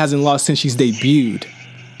 Asuka hasn't lost since she's debuted.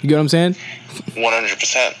 You get what I'm saying?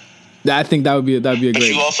 100%. I think that'd be a great. But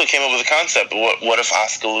you also came up with a concept. What if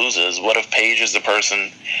Asuka loses? What if Paige is the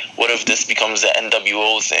person? What if this becomes the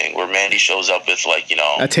NWO thing where Mandy shows up with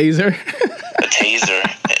a taser,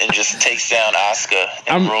 and just takes down Asuka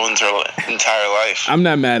and ruins her entire life? I'm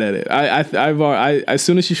not mad at it. I as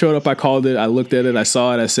soon as she showed up, I called it. I looked at it. I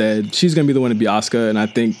saw it. I said she's gonna be the one to be Asuka, and I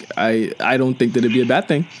don't think that it'd be a bad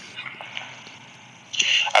thing.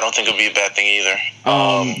 I don't think it'd be a bad thing either.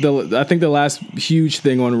 I think the last huge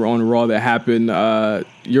thing on Raw that happened,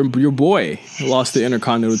 your boy lost the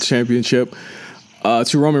Intercontinental Championship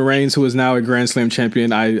to Roman Reigns, who is now a Grand Slam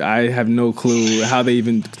champion. I have no clue how they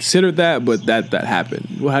even considered that, but that happened.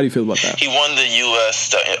 Well, how do you feel about that? He won the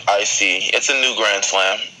U.S. IC. It's a new Grand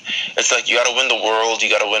Slam. It's like you got to win the world. You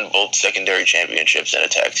got to win both secondary championships and a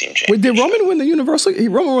tag team championship. Wait, did Roman win the Universal?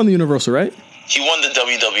 Roman won the Universal, right? He won the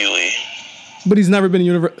WWE. But he's never been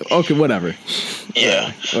Okay, whatever.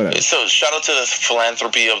 Yeah. Whatever. So shout out to the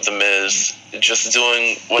philanthropy of The Miz, just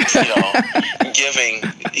doing what's giving.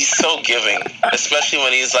 He's so giving, especially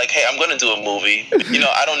when he's like, "Hey, I'm going to do a movie.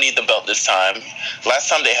 I don't need the belt this time." Last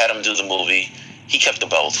time they had him do the movie, he kept the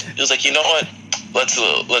belt. He was like, "You know what? Let's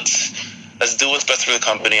do what's best for the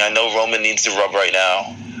company. I know Roman needs to rub right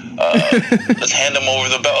now. Let's hand him over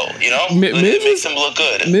the belt. It makes him look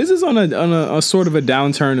good." Miz is on a sort of a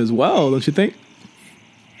downturn as well, don't you think?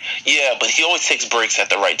 Yeah, but he always takes breaks at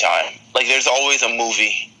the right time. Like there's always a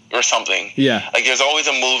movie or something. Yeah. Like there's always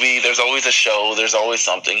a movie, there's always a show, there's always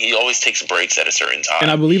something. He always takes breaks at a certain time.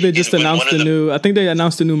 And I believe they just announced I think they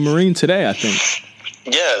announced the new Marine today, I think.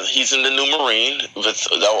 Yeah, he's in the new Marine. That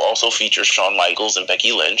will also feature Shawn Michaels and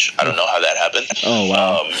Becky Lynch. I don't know how that happened. Oh,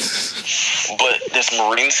 wow. But this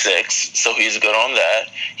Marine 6, so he's good on that.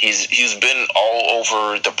 He's been all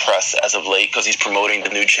over the press as of late because he's promoting the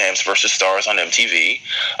new Champs vs. Stars on MTV.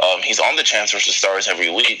 He's on the Champs vs. Stars every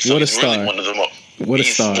week. So what a he's star. Really one of the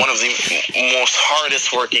He's one of the most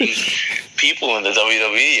hardest working people in the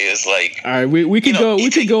WWE. Is like, all right, we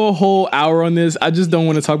could go a whole hour on this. I just don't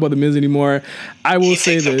want to talk about the Miz anymore. I will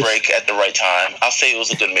say this: he takes a break at the right time. I'll say it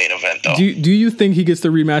was a good main event, though. Do you think he gets the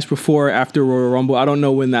rematch before or after Royal Rumble? I don't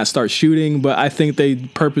know when that starts shooting, but I think they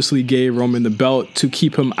purposely gave Roman the belt to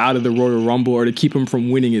keep him out of the Royal Rumble or to keep him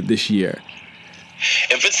from winning it this year.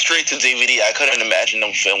 If it's straight to DVD, I couldn't imagine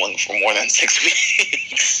them filming for more than 6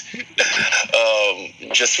 weeks,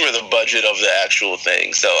 just for the budget of the actual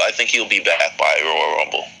thing. So I think he'll be back by Royal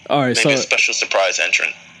Rumble. All right, maybe a special surprise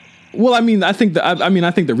entrant. Well, I mean, I think the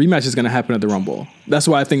rematch is going to happen at the Rumble. That's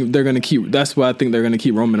why I think they're going to keep. That's why I think they're going to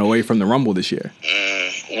keep Roman away from the Rumble this year.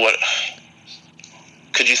 What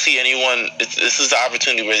could you see anyone? This is the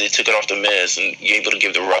opportunity where they took it off the Miz and you're able to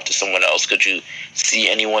give the rub to someone else. Could you see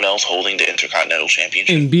anyone else holding the Intercontinental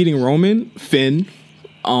Championship and beating Roman? Finn.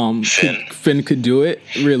 Finn could do it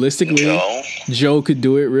realistically. Joe could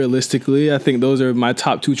do it realistically. I think those are my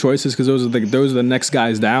top two choices because those are the next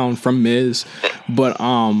guys down from Miz. But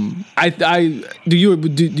do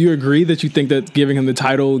you agree that you think that giving him the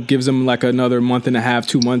title gives him like another month and a half,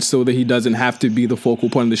 2 months, so that he doesn't have to be the focal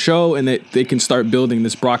point of the show and that they can start building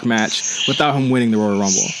this Brock match without him winning the Royal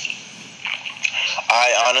Rumble?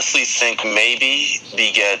 I honestly think maybe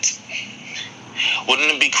they get.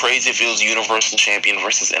 Wouldn't it be crazy if it was Universal Champion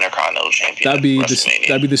versus Intercontinental Champion? That'd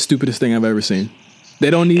be the stupidest thing I've ever seen. They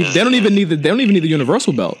don't even need the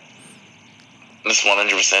Universal belt. That's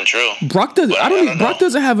 100% true. Brock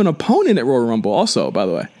doesn't have an opponent at Royal Rumble. Also, by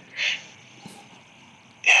the way,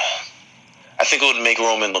 yeah, I think it would make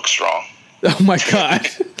Roman look strong. Oh my God.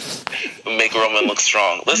 Make Roman look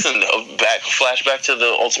strong. Listen, flashback to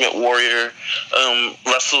the Ultimate Warrior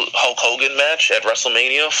Hulk Hogan match at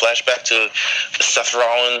WrestleMania. Flashback to the Seth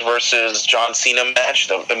Rollins versus John Cena match,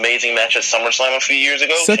 the amazing match at SummerSlam a few years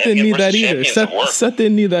ago. Seth didn't need that either. Seth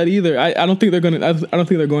didn't need that either. I don't think they're going. I don't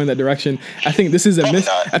think they're going that direction. I think this is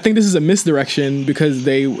I think this is a misdirection because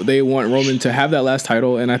they want Roman to have that last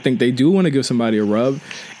title, and I think they do want to give somebody a rub.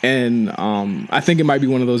 And I think it might be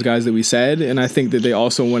one of those guys that we said, and I think that they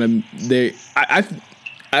also want to.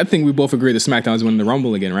 I think we both agree that SmackDown is winning the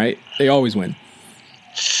Rumble again, right? They always win.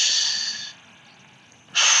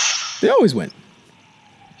 They always win,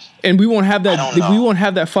 and we won't have that. We won't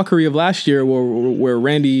have that fuckery of last year where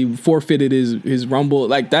Randy forfeited his Rumble.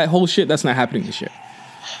 Like that whole shit. That's not happening this year.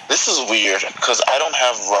 This is weird because I don't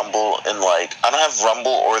have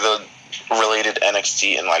Rumble or the related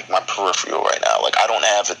NXT in like my peripheral right now. Like I don't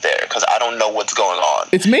have it there because I don't know what's going on.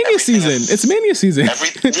 It's Mania season.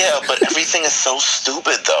 But everything is so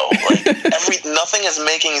stupid though. Like nothing is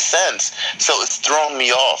making sense. So it's throwing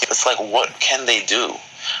me off. It's like, what can they do?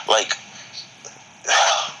 Like,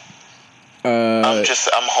 I'm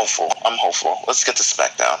hopeful. Let's get to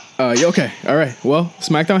SmackDown. Okay. All right. Well,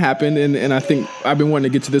 SmackDown happened, and I think I've been wanting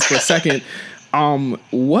to get to this for a second.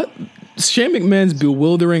 What? Shane McMahon's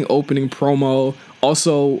bewildering opening promo.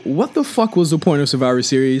 Also, what the fuck was the point of Survivor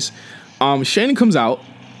Series? Shane comes out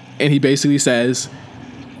and he basically says,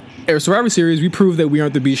 at Survivor Series, we proved that we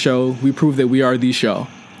aren't the B show. We proved that we are the show.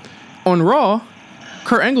 On Raw,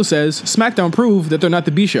 Kurt Angle says, SmackDown proved that they're not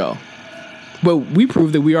the B show. But we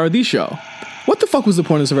proved that we are the show. What the fuck was the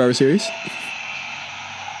point of Survivor Series?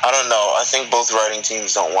 I don't know. I think both writing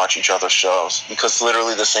teams don't watch each other's shows because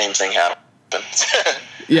literally the same thing happened.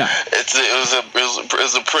 Yeah, it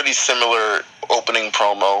was a pretty similar opening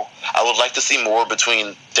promo. I would like to see more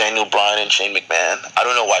between Daniel Bryan and Shane McMahon. I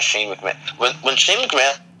don't know why Shane McMahon when Shane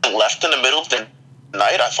McMahon left in the middle of the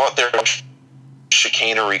night, I thought there was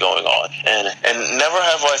chicanery going on, and never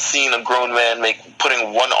have I seen a grown man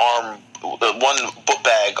putting one book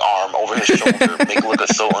bag arm over his shoulder make it look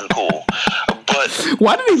so uncool. But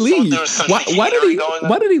why did he leave? Why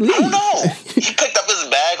did he leave? I don't know. He picked up his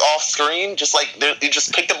bag off screen, he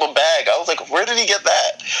just picked up a bag. I was like, where did he get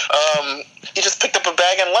that? He just picked up a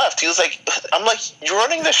bag and left. He was like, I'm like, you're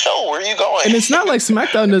running the show. Where are you going? And it's not like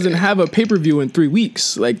SmackDown doesn't have a pay-per-view in 3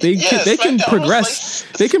 weeks. Like they can progress.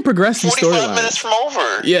 They can progress the storyline. 45 minutes from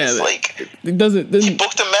over. Yeah, it doesn't. He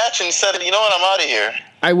booked a match and he said, you know what, I'm out of here.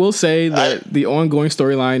 I will say that the ongoing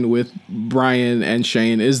storyline with Bryan and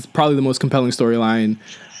Shane is probably the most compelling storyline,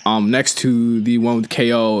 next to the one with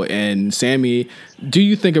KO and Sammy. Do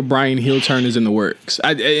you think a Bryan heel turn is in the works?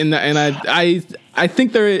 I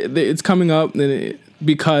think it's coming up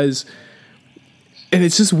because, and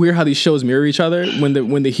it's just weird how these shows mirror each other.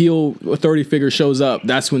 When the heel authority figure shows up,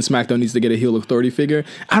 that's when SmackDown needs to get a heel authority figure.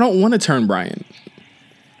 I don't want to turn Bryan.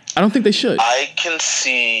 I don't think they should. I can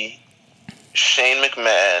see Shane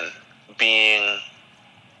McMahon being,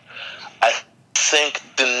 I think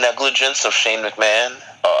the negligence of Shane McMahon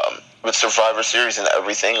with Survivor Series and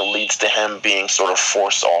everything leads to him being sort of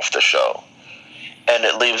forced off the show. And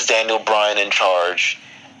it leaves Daniel Bryan in charge,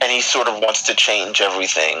 and he sort of wants to change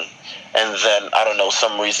everything. And then, I don't know,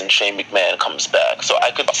 some reason Shane McMahon comes back. So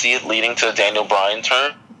I could see it leading to a Daniel Bryan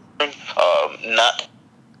turn. Not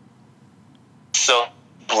so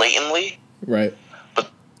blatantly. Right.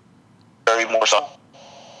 Very more subtle.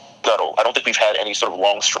 I don't think we've had any sort of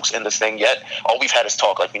long strokes in this thing yet. All we've had is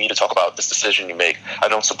talk. Like, we need to talk about this decision you make. I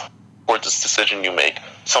don't support this decision you make.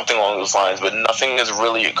 Something along those lines. But nothing has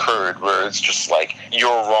really occurred where it's just like, you're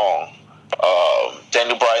wrong.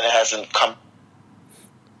 Daniel Bryan hasn't come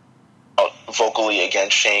out vocally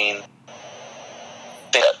against Shane.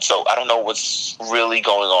 So I don't know what's really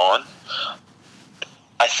going on.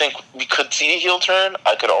 I think we could see a heel turn.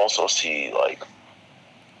 I could also see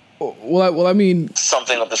Well, I mean,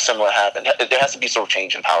 something of the similar happen. There has to be some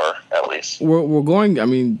change in power, at least. We're going. I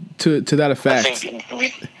mean, to that effect. I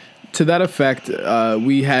think to that effect,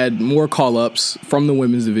 we had more call-ups from the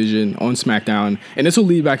women's division on SmackDown, and this will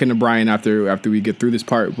lead back into Bryan after we get through this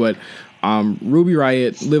part. But Ruby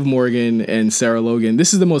Riott, Liv Morgan, and Sarah Logan.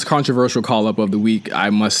 This is the most controversial call-up of the week,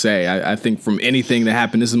 I must say. I think from anything that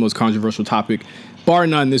happened, this is the most controversial topic, bar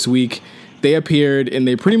none, this week. They appeared, and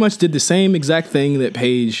they pretty much did the same exact thing that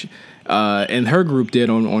Paige and her group did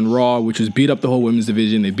on Raw, which was beat up the whole women's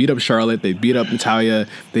division. They beat up Charlotte. They beat up Natalya.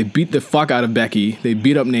 They beat the fuck out of Becky. They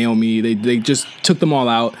beat up Naomi. They just took them all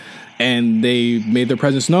out, and they made their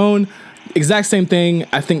presence known. Exact same thing.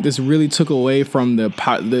 I think this really took away from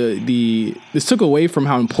this took away from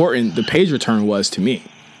how important the Paige return was to me.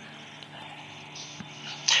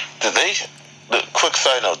 Did they? The quick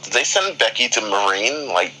side note: did they send Becky to Marine?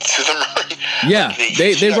 To the Marine? Yeah,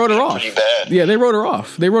 they wrote her off. Pretty bad. Yeah, they wrote her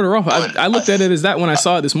off. I looked at it as that when I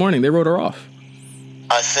saw it this morning. They wrote her off.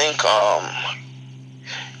 I think,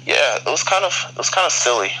 yeah, it was kind of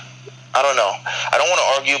silly. I don't know. I don't want to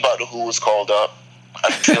argue about who was called up. I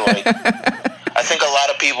feel like I think a lot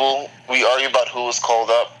of people, we argue about who was called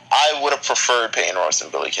up. I would have preferred Peyton Royce and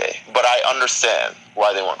Billie Kay, but I understand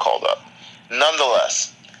why they weren't called up.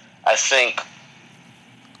 Nonetheless, I think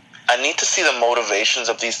I need to see the motivations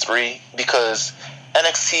of these three because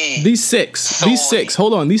NXT... These six,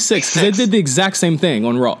 because they did the exact same thing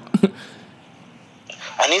on Raw.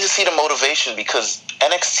 I need to see the motivation because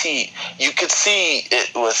NXT, you could see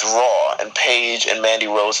it with Raw and Paige and Mandy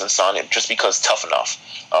Rose and Sonya just because Tough Enough.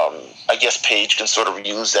 I guess Paige can sort of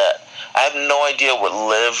use that. I have no idea what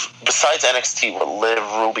Liv, besides NXT, what Liv,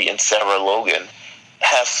 Ruby, and Sarah Logan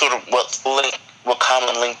have sort of what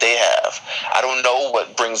common link they have. I don't know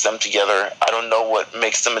what brings them together. I don't know what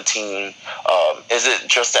makes them a team. Is it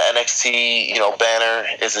just the NXT, banner?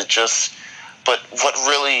 Is it just... But what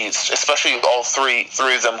really, especially all three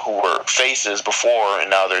of them who were faces before and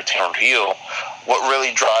now they're turned heel, what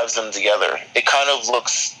really drives them together? It kind of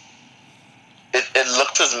looks... It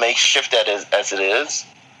looks as makeshift as it is.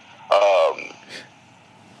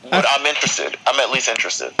 But I'm interested. I'm at least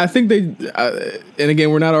interested. I think they, and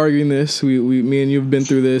again, we're not arguing this. Me and you have been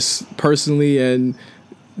through this personally and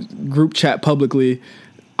group chat publicly.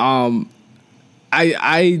 I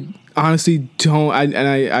honestly don't.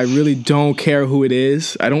 I really don't care who it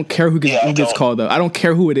is. I don't care who gets called up. I don't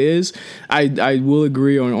care who it is. I will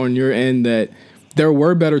agree on your end that there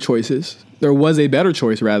were better choices. There was a better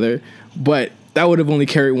choice rather, but that would have only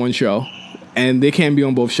carried one show. And they can't be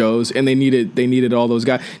on both shows, and they needed all those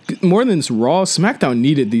guys more than Raw. SmackDown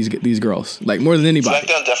needed these girls more than anybody.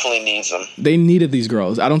 SmackDown definitely needs them. They needed these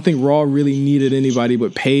girls. I don't think Raw really needed anybody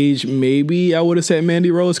but Paige. Maybe I would have said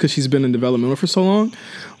Mandy Rose because she's been in development for so long.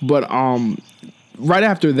 But right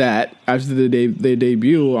after that, after their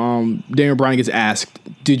debut, Daniel Bryan gets asked,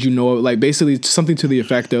 "Did you know?" Basically something to the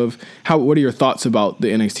effect of, "What are your thoughts about the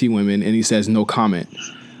NXT women?" And he says, "No comment."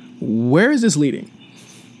 Where is this leading?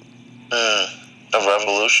 A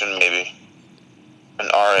revolution, maybe.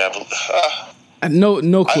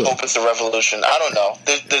 No clue. I hope it's a revolution. I don't know.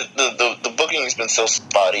 The booking has been so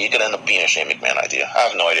spotty. It could end up being a Shane McMahon idea. I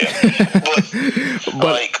have no idea.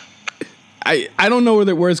 But I don't know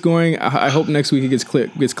where it's going. I hope next week it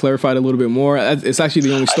gets clarified a little bit more. It's actually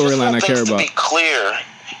the only storyline I care about. To be clear,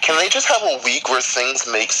 can they just have a week where things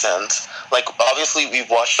make sense? Obviously, we've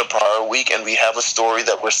watched the prior week, and we have a story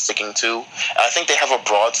that we're sticking to. I think they have a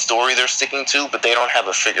broad story they're sticking to, but they don't have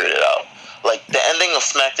it figured it out. The ending of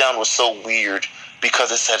SmackDown was so weird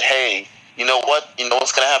because it said, hey, you know what? You know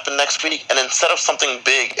what's going to happen next week? And instead of something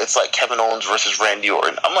big, it's like Kevin Owens versus Randy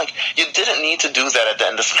Orton. I'm like, you didn't need to do that at the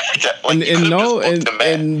end of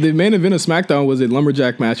SmackDown. And the main event of SmackDown was a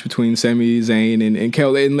lumberjack match between Sami Zayn and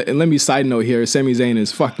KO. And let me side note here, Sami Zayn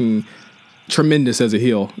is fucking tremendous as a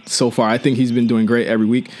heel so far. I think he's been doing great every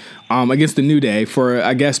week against the New Day for,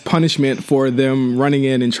 I guess, punishment for them running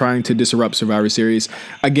in and trying to disrupt Survivor Series.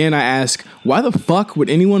 Again, I ask, why the fuck would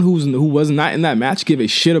anyone who was not in that match give a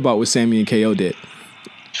shit about what Sami and KO did?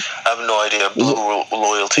 I have no idea. Blue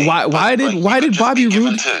loyalty. Why did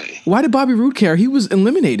Bobby Roode care? He was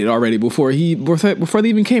eliminated already before they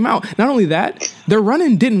even came out. Not only that, their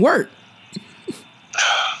run-in didn't work.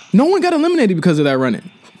 No one got eliminated because of that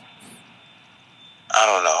run-in. I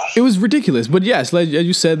don't know. It was ridiculous. But yes, as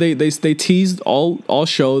you said, they teased all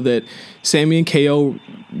show that Sami and KO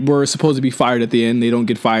were supposed to be fired at the end. They don't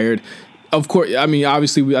get fired. Of course, I mean,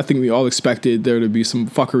 obviously, I think we all expected there to be some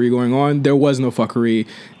fuckery going on. There was no fuckery.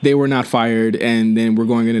 They were not fired, and then we're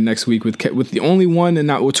going into next week with the only one and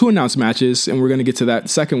not two announced matches, and we're going to get to that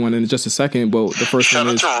second one in just a second. But the first one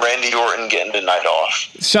is shout out to Randy Orton getting the night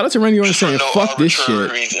off. Shout out to Randy Orton saying, "Fuck this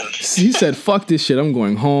shit." He said, "Fuck this shit. I'm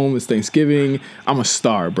going home. It's Thanksgiving. I'm a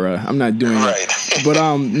star, bruh. I'm not doing it." But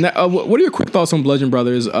what are your quick thoughts on Bludgeon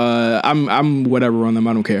Brothers? I'm whatever on them.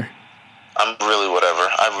 I don't care. I'm really whatever.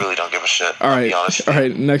 I really don't give a shit. All right. Be honest. All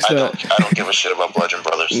right. Next, I don't give a shit about Bludgeon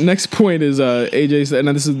Brothers. Next point is AJ, and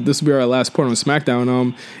this will be our last point on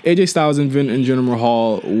SmackDown. AJ Styles and Jinder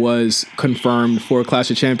Mahal was confirmed for Clash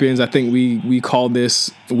of Champions. I think we called this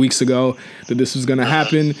weeks ago that this was going to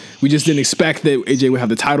happen. We just didn't expect that AJ would have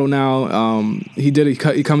the title now. He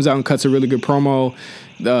comes out and cuts a really good promo.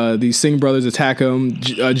 The Singh brothers attack him.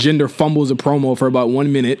 Jinder fumbles a promo for about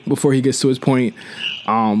 1 minute before he gets to his point.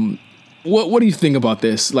 What do you think about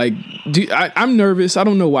this? Like, I'm nervous. I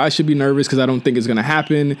don't know why I should be nervous because I don't think it's going to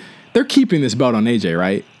happen. They're keeping this belt on AJ,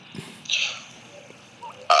 right?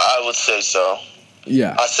 I would say so.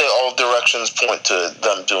 Yeah. I say all directions point to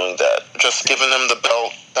them doing that. Just giving them the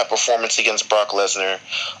belt, that performance against Brock Lesnar,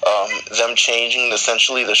 them changing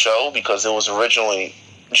essentially the show because it was originally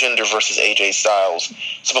Jinder versus AJ Styles,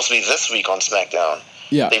 supposed to be this week on SmackDown.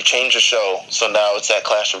 Yeah. They've changed the show, so now it's at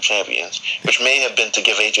Clash of Champions, which may have been to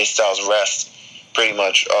give AJ Styles rest, pretty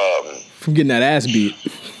much. From getting that ass beat.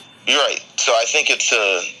 You're right. So I think it's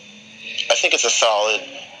a solid.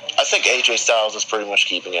 I think AJ Styles is pretty much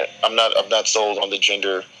keeping it. I'm not sold on the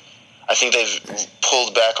Jinder. I think they've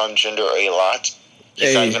pulled back on Jinder a lot.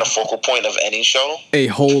 He's not even a focal point of any show. A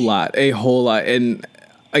whole lot. And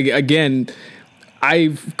again,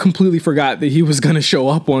 I completely forgot that he was going to show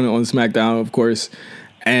up on SmackDown, of course.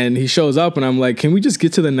 And he shows up, and I'm like, can we just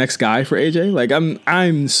get to the next guy for AJ? Like,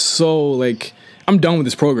 I'm so, like, I'm done with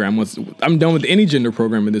this program. I'm done with any Jinder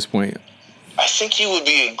program at this point. I think he would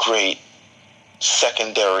be a great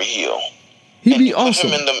secondary heel. He'd be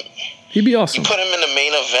awesome. He'd be awesome. You put him in the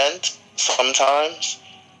main event sometimes,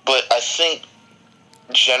 but I think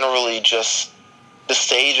generally just the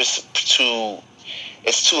stage is too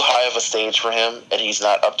high of a stage for him, and he's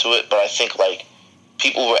not up to it. But I think, like,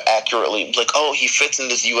 people were accurately like, oh, he fits in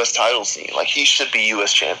this U.S. title scene. Like, he should be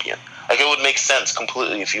U.S. champion. Like, it would make sense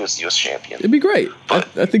completely if he was U.S. champion. It'd be great.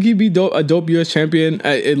 I think he'd be a dope U.S. champion.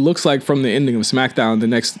 It looks like from the ending of SmackDown,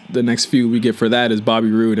 the next feud we get for that is Bobby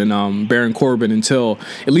Roode and Baron Corbin until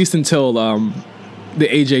the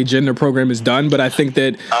AJ Jinder program is done. But I think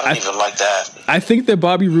that I don't even like that. I think that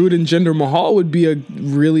Bobby Roode and Jinder Mahal would be a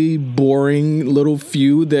really boring little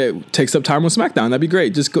feud that takes up time on SmackDown. That'd be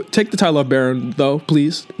great. Just take the title off Baron, though,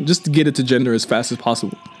 please. Just get it to Jinder as fast as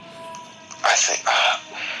possible. I think,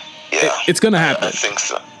 yeah, it's gonna happen. I think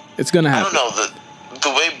so. It's gonna happen. I don't know,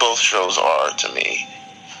 the way both shows are to me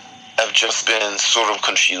have just been sort of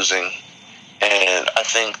confusing, and I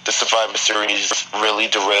think the Survivor Series really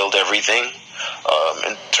derailed everything.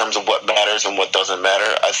 In terms of what matters and what doesn't matter.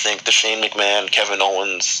 I think the Shane McMahon, Kevin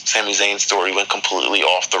Owens, Sami Zayn story went completely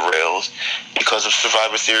off the rails because of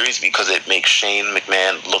Survivor Series, because it makes Shane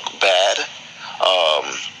McMahon look bad.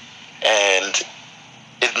 And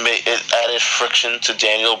it added friction to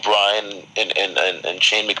Daniel Bryan and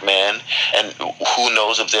Shane McMahon, and who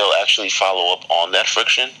knows if they'll actually follow up on that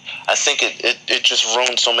friction. I think it just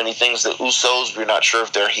ruined so many things. The Usos, we're not sure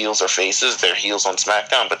if they're heels or faces. They're heels on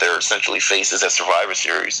SmackDown, but they're essentially faces at Survivor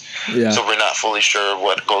Series. Yeah. So we're not fully sure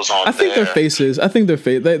what goes on. I think they're faces. I think they're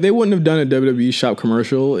faces. They wouldn't have done a WWE shop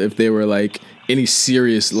commercial if they were like any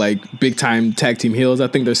serious, like, big time tag team heels. I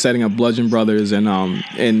think they're setting up Bludgeon Brothers and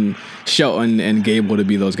Shelton and Gable to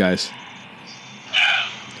be those guys.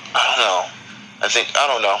 I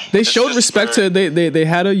don't know. They showed respect to they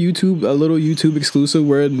had a little YouTube exclusive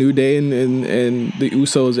where New Day and the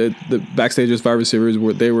Usos at the backstage of Survivor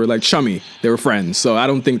Series they were like chummy. They were friends. So I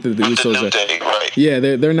don't think that the Usos New are. Day, right. Yeah,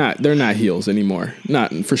 they're not heels anymore.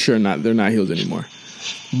 Not for sure. They're not heels anymore.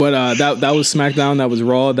 But that was SmackDown. That was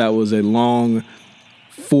Raw. That was a long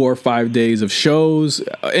 4 or 5 days of shows.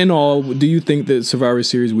 In all, do you think that Survivor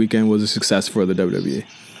Series weekend was a success for the WWE?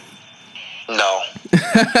 No.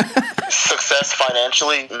 Success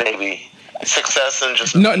financially, maybe. Success and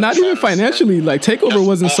just not even financially. Like, TakeOver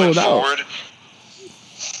wasn't sold out.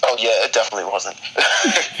 Oh yeah, it definitely wasn't.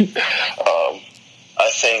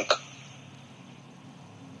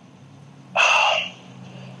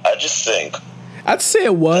 I just think. I'd say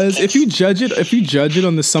it was. If you judge it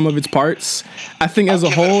on the sum of its parts, I think as a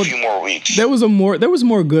whole, a few more weeks. there was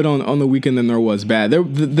more good on the weekend than there was bad.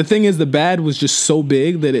 The thing is, the bad was just so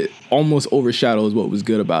big that it almost overshadows what was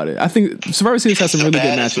good about it. I think Survivor Series has some really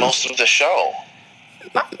good matches. Most of the show.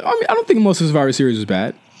 I don't think most of Survivor Series was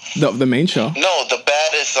bad. The main show. No, the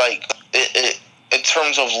bad is like it in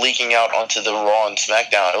terms of leaking out onto the Raw and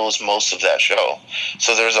SmackDown. It was most of that show.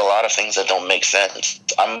 So there's a lot of things that don't make sense.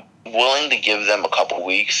 I'm willing to give them a couple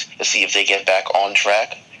weeks to see if they get back on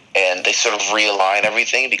track and they sort of realign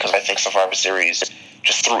everything, because I think Survivor Series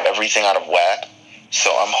just threw everything out of whack.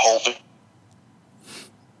 So I'm hoping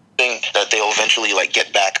that they'll eventually like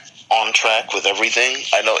get back on track with everything.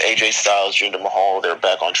 I know AJ Styles, Jinder Mahal, they're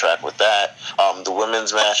back on track with that. The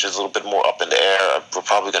women's match is a little bit more up in the air. We're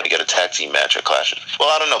probably going to get a tag team match at Clash. Well,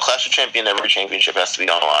 I don't know. Clash of Champions, every championship has to be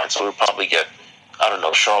on the line, so we'll probably get, I don't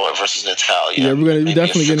know, Charlotte versus Natalya. Yeah,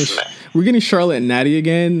 we're getting Charlotte and Natty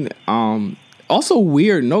again. Also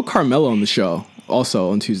weird, no Carmella on the show.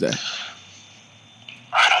 Also on Tuesday.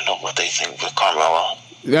 I don't know what they think with Carmella.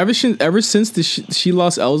 Ever since she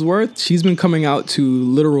lost Ellsworth, she's been coming out to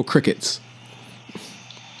literal crickets.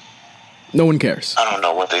 No one cares. I don't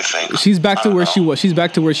know what they think. She's back to where she was. She's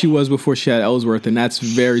back to where she was before she had Ellsworth, and that's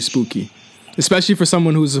very spooky, especially for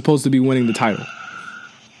someone who's supposed to be winning the title.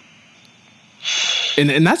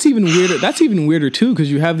 And that's even weirder. That's even weirder too,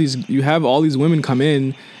 because you have all these women come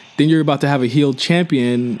in, then you're about to have a heel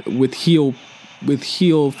champion with heel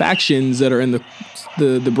factions that are in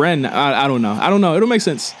the brand. I don't know. It'll make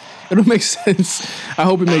sense. I hope it makes sense. I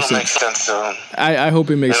hope it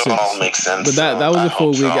makes sense. It'll all make sense. But that was a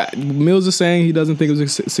full week. Mills is saying he doesn't think it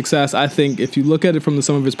was a success. I think if you look at it from the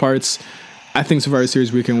sum of its parts, I think Survivor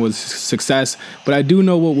Series weekend was a success. But I do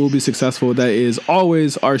know what will be successful. That is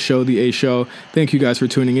always our show, The A Show. Thank you guys for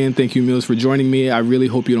tuning in. Thank you, Mills, for joining me. I really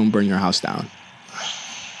hope you don't burn your house down.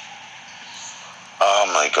 Oh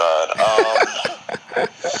my God.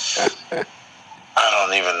 I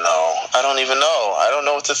don't even know. I don't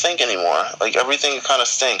know what to think anymore. Like, everything kind of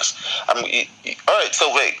stinks. All right,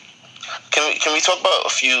 so wait. Can we talk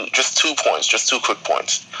about just 2 points, just 2 quick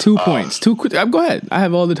points? 2 points. Go ahead. I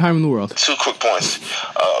have all the time in the world. 2 quick points.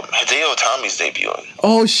 Hideo Itami's debuting.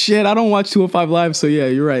 Oh, shit. I don't watch 205 Live, so yeah,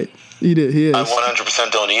 you're right. He is. I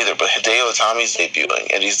 100% don't either, but Hideo Itami's debuting,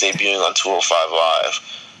 and he's debuting on 205 Live.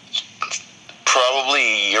 Probably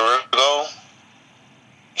a year ago,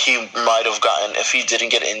 he might have gotten, if he didn't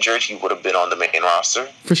get injured, he would have been on the main roster.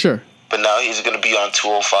 For sure. But now he's going to be on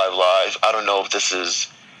 205 Live. I don't know if this is...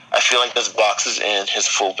 I feel like this boxes in his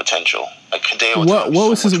full potential. Like, Hideo, what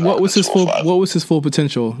was his full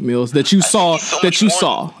potential, Mills, that you saw in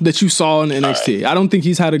NXT? Right. I think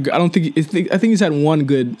he's had one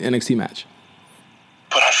good NXT match.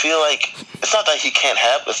 But I feel like it's not like he can't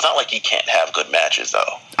have good matches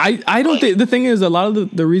though. I don't think the thing is, a lot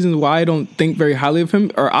of the reasons why I don't think very highly of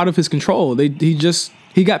him are out of his control. He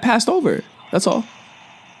got passed over. That's all.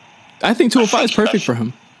 I think 205 is perfect for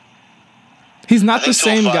him. He's not the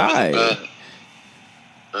same guy.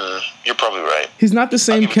 You're probably right. He's not the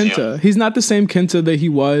same Kenta. He's not the same Kenta that he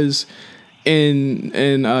was in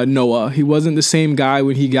Noah. He wasn't the same guy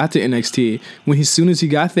when he got to NXT. As soon as he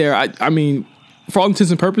got there, I mean, for all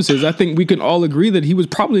intents and purposes, I think we can all agree that he was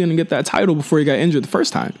probably going to get that title before he got injured the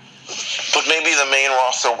first time. But maybe the main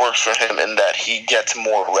roster works for him in that he gets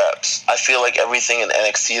more reps. I feel like everything in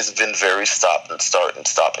NXT has been very stop and start and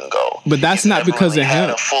stop and go. But that's not because of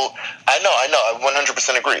him. I know. I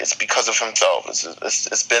 100% agree. It's because of himself.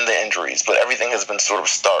 It's been the injuries, but everything has been sort of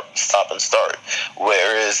stop and start.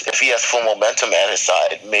 Whereas if he has full momentum at his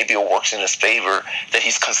side, maybe it works in his favor that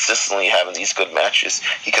he's consistently having these good matches.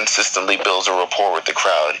 He consistently builds a rapport with the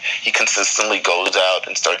crowd. He consistently goes out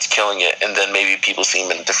and starts killing it, and then maybe people see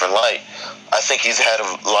him in a different light. I think he's had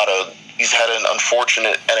an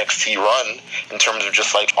unfortunate NXT run in terms of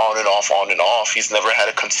just like on and off. He's never had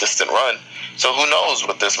a consistent run. So who knows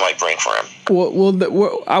what this might bring for him?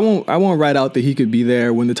 Well, I won't write out that he could be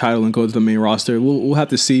there when the title and goes to the main roster. We'll have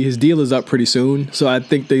to see. His deal is up pretty soon, so I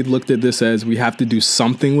think they looked at this as we have to do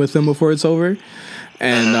something with him before it's over.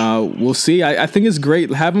 And we'll see. I think it's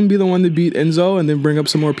great. Have him be the one to beat Enzo, and then bring up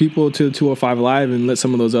some more people to 205 Live and let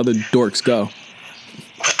some of those other dorks go.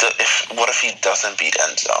 What if he doesn't beat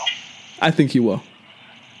Enzo? I think he will.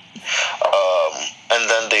 And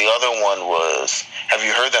then the other one was, have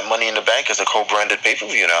you heard that Money in the Bank is a co-branded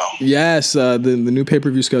pay-per-view now? Yes, the new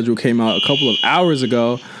pay-per-view schedule came out a couple of hours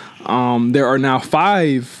ago. There are now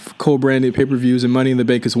 5 co-branded pay-per-views, and Money in the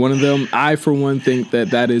Bank is one of them. I, for one, think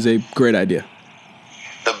that is a great idea.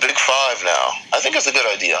 The Big 5 now. I think it's a good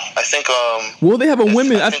idea. I think. Well, they have a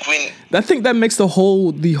women. I think that makes the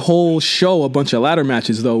whole show a bunch of ladder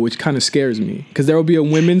matches, though, which kind of scares me, because there will be a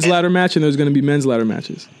women's ladder match and there's going to be men's ladder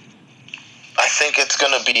matches. I think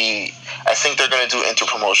they're going to do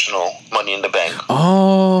interpromotional Money in the Bank.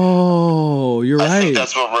 Oh, you're right. I think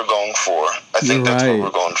that's what we're going for.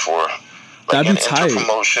 like That'd an be tight.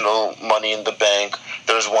 interpromotional Money in the Bank.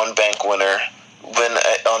 There's one bank winner. Win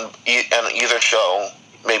on either show.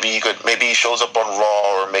 Maybe he shows up on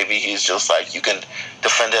Raw, or maybe he's just like, you can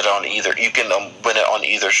defend it on either. You can win it on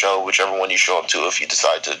either show, whichever one you show up to. If you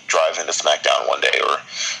decide to drive into SmackDown one day,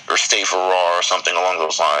 or stay for Raw or something along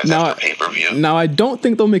those lines after pay-per-view. Now, I don't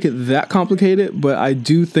think they'll make it that complicated, but I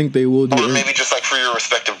do think they will do. Or maybe just like for your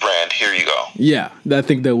respective brand, here you go. Yeah, I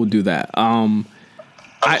think they will do that.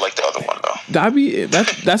 I like the other one though.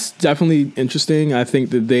 That's definitely interesting. I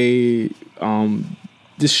think that they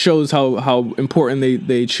this shows how important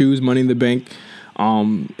they choose Money in the Bank,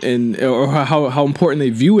 or how important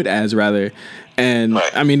they view it as, rather. And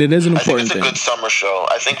right. I mean, it is an important thing. I think thing. It's a good summer show.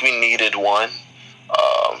 I think we needed one,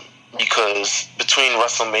 because between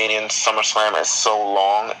WrestleMania and SummerSlam is so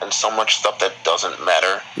long, and so much stuff that doesn't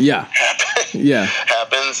matter.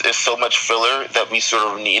 Happens. Is so much filler that we sort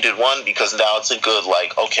of needed one, because now it's a good,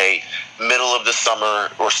 like, okay, middle of the summer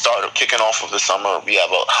or kicking off of the summer, we have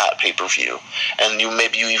a hot pay-per-view, and you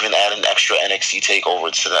even add an extra NXT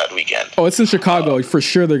takeover to that weekend. Oh, it's in Chicago for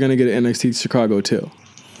sure. They're gonna get an NXT Chicago too.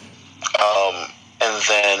 And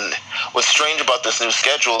then what's strange about this new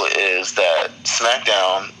schedule is that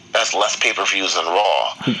SmackDown has less pay-per-views than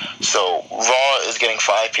Raw. So Raw is getting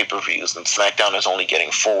 5 pay-per-views, and SmackDown is only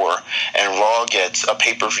getting 4. And Raw gets a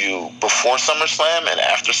pay-per-view before SummerSlam and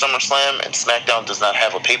after SummerSlam, and SmackDown does not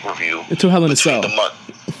have a pay-per-view until Hell in a Cell.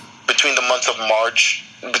 Between the months of March,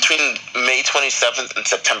 between May 27th and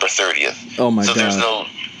September 30th. Oh my God! So there's no.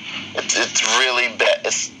 It's really bad.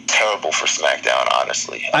 It's terrible for SmackDown,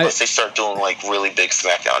 honestly. Unless they start doing like really big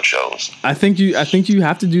SmackDown shows. I think you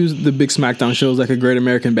have to do the big SmackDown shows, like a Great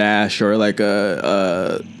American Bash or like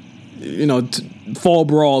a Fall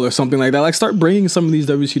Brawl or something like that. Like, start bringing some of these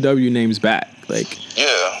WCW names back. Like,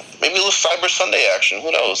 yeah, maybe a little Cyber Sunday action.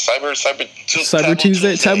 Who knows? Cyber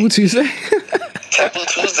Tuesday. Taboo Tuesday. Taboo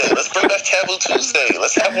Tuesday. Let's bring back Taboo Tuesday.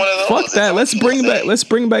 Let's have one of those. Fuck that. Let's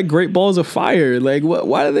bring back Great Balls of Fire. Like, what?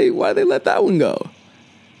 Why do they let that one go?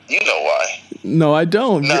 You know why? No, I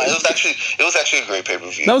don't. No, it was actually a great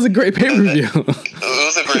pay-per-view. That was a great pay-per-view. It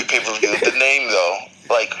was a great pay-per-view. The name though,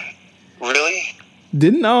 like, really?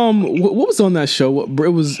 Didn't what was on that show?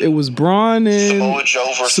 It was Braun and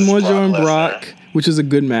Samoa Joe and Brock, which is a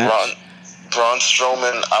good match. Braun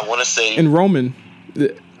Strowman, I want to say, and Roman. Is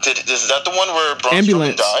that the one where Braun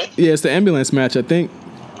Strowman died? Yeah, it's the ambulance match, I think.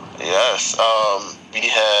 Yes. We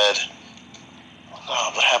had.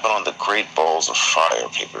 What happened on the Great Balls of Fire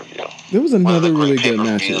pay-per-view? There was another really good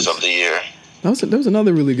match of the year. There was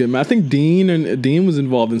another really good match. I think Dean was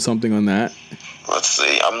involved in something on that. Let's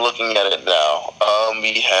see. I'm looking at it now.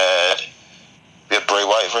 We had Bray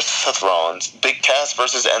Wyatt versus Seth Rollins. Big Cass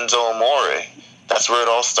versus Enzo Amore. That's where it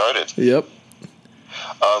all started. Yep.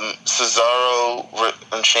 Cesaro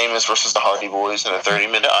and Sheamus versus the Hardy Boys in a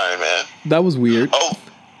 30-minute Iron Man. That was weird. Oh,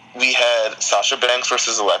 we had Sasha Banks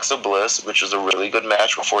versus Alexa Bliss, which was a really good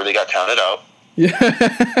match before they got counted out. Yeah.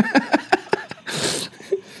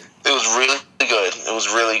 It was really good. It was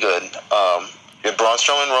really good. We had Braun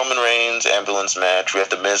Strowman, Roman Reigns, ambulance match. We had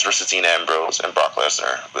The Miz versus Dean Ambrose, and Brock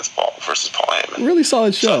Lesnar versus Paul Heyman. Really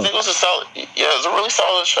solid show. So I think it was it was a really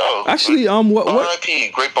solid show. Actually, what R.I.P.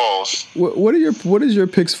 Great balls. What is your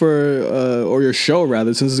picks for or your show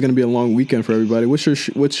rather? Since it's going to be a long weekend for everybody, what's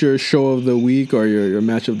your show of the week or your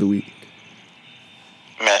match of the week?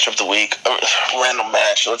 Match of the week, random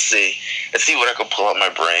match. Let's see what I can pull out my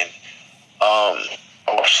brain.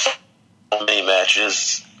 I watched so many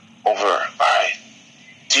matches over. All right.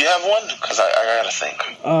 Do you have one? Because I gotta think.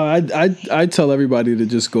 I tell everybody to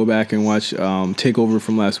just go back and watch Takeover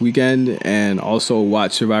from last weekend, and also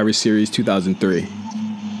watch Survivor Series 2003. Ooh,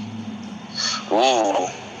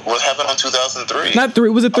 what happened on 2003? Not 3.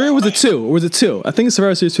 Was it 3 or was it 2? Or was it 2? I think it's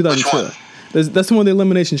Survivor Series 2002. That's the one, the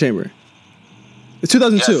Elimination Chamber. It's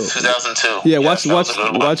 2002. Yes, 2002. Yeah, watch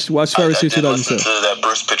Survivor Series 2002. Listen to that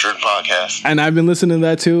Bruce Pritchard podcast. And I've been listening to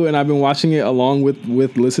that too, and I've been watching it along with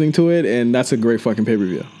listening to it, and that's a great fucking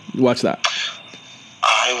pay-per-view. Watch that.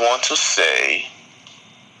 I want to say,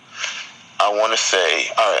 all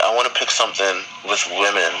right, I want to pick something with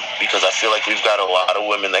women, because I feel like we've got a lot of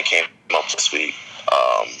women that came up this week.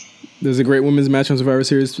 There's a great women's match on Survivor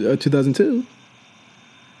Series 2002.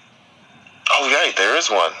 Oh, right, there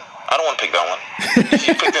is one. I don't want to pick that one.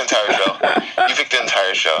 You picked the entire show. You picked the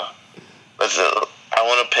entire show. I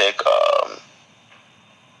want to pick.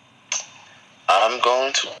 I'm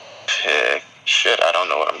going to pick. Shit, I don't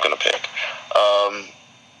know what I'm going to pick.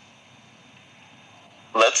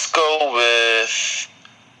 Let's go with.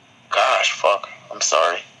 Gosh, fuck. I'm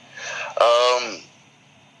sorry.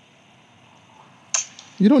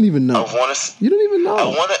 You don't even know. You don't even know. I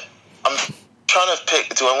want to. trying to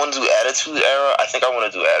pick. Do I want to do Attitude Era? I think I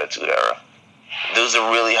want to do Attitude Era. There was a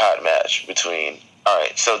really hot match between. All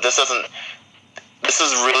right, so this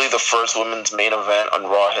is really the first women's main event on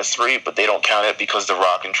Raw history, but they don't count it because The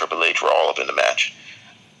Rock and Triple H were all up in the match.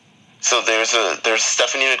 So there's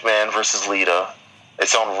Stephanie McMahon versus Lita.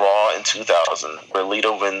 It's on Raw in 2000, where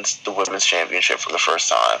Lita wins the women's championship for the first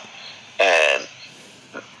time, and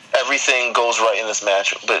everything goes right in this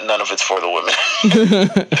match, but none of it's for the women.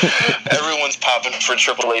 Everyone's popping for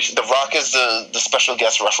Triple H. The Rock is the special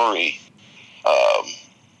guest referee.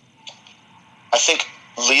 I think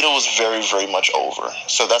Lita was very, very much over.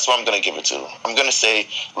 So that's what I'm going to give it to. I'm going to say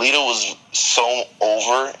Lita was so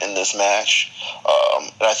over in this match.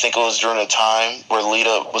 And I think it was during a time where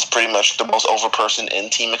Lita was pretty much the most over person in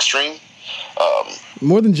Team Extreme.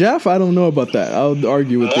 More than Jeff? I don't know about that. I'll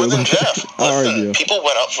argue with you. More than Jeff. I'll Listen, argue. People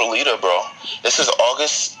went up for Lita, bro. This is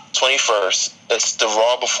August 21st. It's the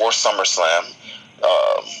Raw before SummerSlam.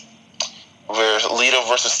 Where Lita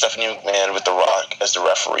versus Stephanie McMahon with The Rock as the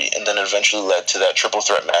referee, and then eventually led to that triple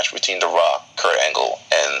threat match between The Rock, Kurt Angle,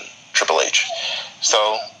 and Triple H.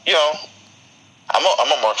 So, you know, I'm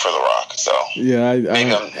a mark for The Rock. So yeah,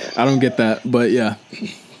 I don't get that, but yeah,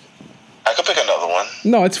 I could pick another one.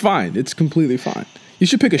 No, it's fine. It's completely fine. You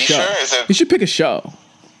should pick a show. Sure? You should pick a show.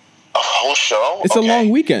 A whole show? It's a long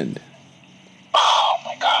weekend. Oh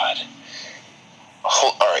my god.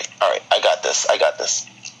 All right. I got this.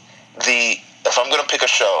 If I'm gonna pick a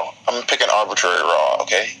show, I'm gonna pick an arbitrary Raw.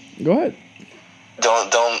 Okay. Go ahead.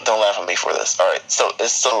 Don't laugh at me for this. All right. So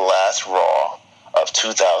it's the last Raw of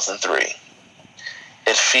 2003.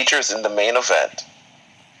 It features in the main event.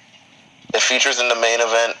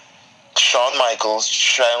 Shawn Michaels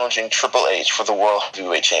challenging Triple H for the World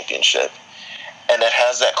Heavyweight Championship, and it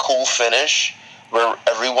has that cool finish where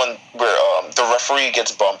the referee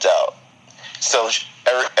gets bumped out. So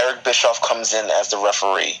Eric Bischoff comes in as the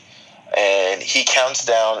referee, and he counts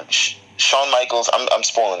down. Shawn Michaels, I'm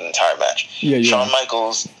spoiling the entire match. Yeah. Shawn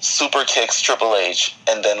Michaels super kicks Triple H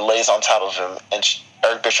and then lays on top of him, and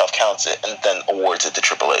Eric Bischoff counts it and then awards it to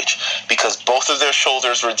Triple H because both of their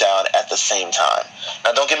shoulders were down at the same time.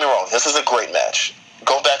 Now, don't get me wrong. This is a great match.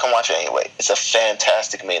 Go back and watch it anyway. It's a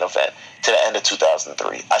fantastic main event to the end of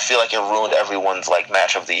 2003. I feel like it ruined everyone's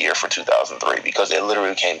match of the year for 2003 because it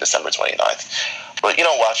literally came December 29th. But you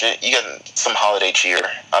don't watch it. You get some holiday cheer.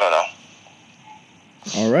 I don't know.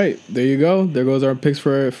 All right, there you go. There goes our picks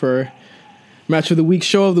for match of the week,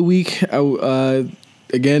 show of the week.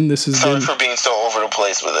 Again, this is sorry for being so over the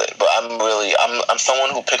place with it, but I'm someone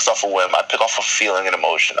who picks off a whim. I pick off a feeling and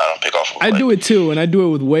emotion. I don't pick off. I do it too, and I do it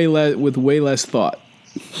with way less thought.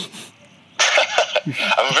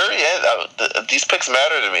 I'm very these picks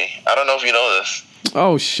matter to me. I don't know if you know this.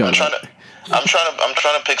 Oh, shut up. I'm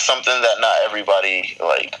trying to pick something that not everybody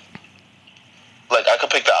like. Like, I could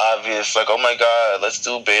pick the obvious, oh my God, let's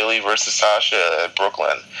do Bayley versus Sasha at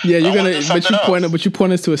Brooklyn. Yeah, but you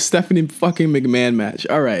point us to a Stephanie fucking McMahon match.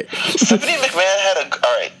 All right. Stephanie McMahon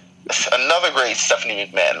another great Stephanie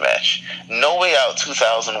McMahon match. No Way Out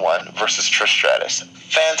 2001 versus Trish Stratus.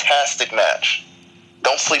 Fantastic match.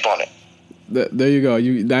 Don't sleep on it. There you go.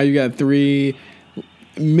 Now you got 3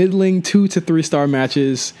 middling 2 to 3 star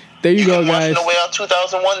matches. There you go, guys. No Way Out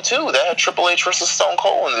 2001 too. That had Triple H versus Stone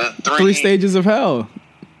Cold in the 3 stages of hell.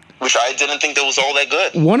 Which I didn't think that was all that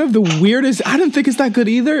good. One of the weirdest. I didn't think it's that good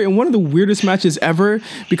either. And one of the weirdest matches ever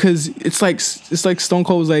because it's like Stone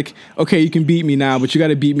Cold was like, okay, you can beat me now, but you got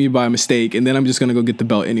to beat me by mistake, and then I'm just gonna go get the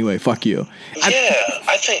belt anyway. Fuck you.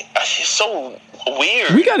 I think it's so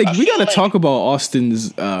weird. We gotta talk about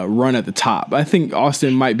Austin's run at the top. I think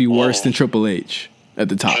Austin might be worse than Triple H at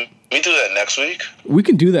the top. Can we do that next week? We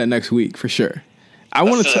can do that next week for sure. I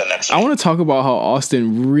want to talk about how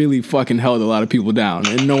Austin really fucking held a lot of people down,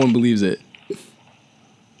 and no one believes it.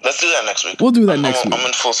 Let's do that next week. We'll do that next week. I'm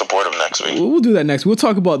in full support of next week. We'll do that next. We'll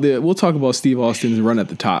talk about Steve Austin's run at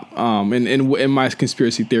the top. And my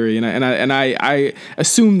conspiracy theory, and I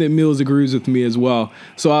assume that Mills agrees with me as well.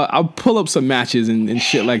 So I'll pull up some matches and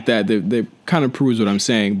shit like that. That kind of proves what I'm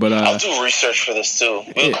saying. But I'll do research for this too.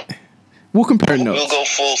 We'll compare notes. We'll go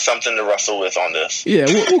full something to wrestle with on this. Yeah,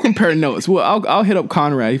 we'll compare notes. I'll hit up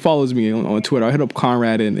Conrad. He follows me on Twitter. I'll hit up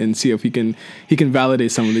Conrad and see if he can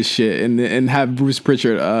validate some of this shit and have Bruce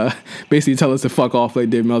Pritchard basically tell us to fuck off like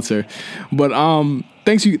Dave Meltzer. But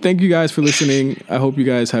thank you guys for listening. I hope you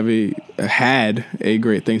guys had a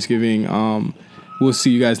great Thanksgiving. We'll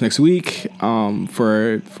see you guys next week.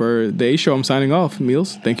 For the A Show, I'm signing off.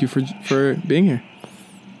 Meals, thank you for being here.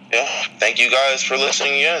 Yeah, thank you guys for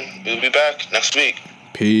listening again. We'll be back next week.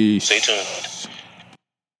 Peace. Stay tuned.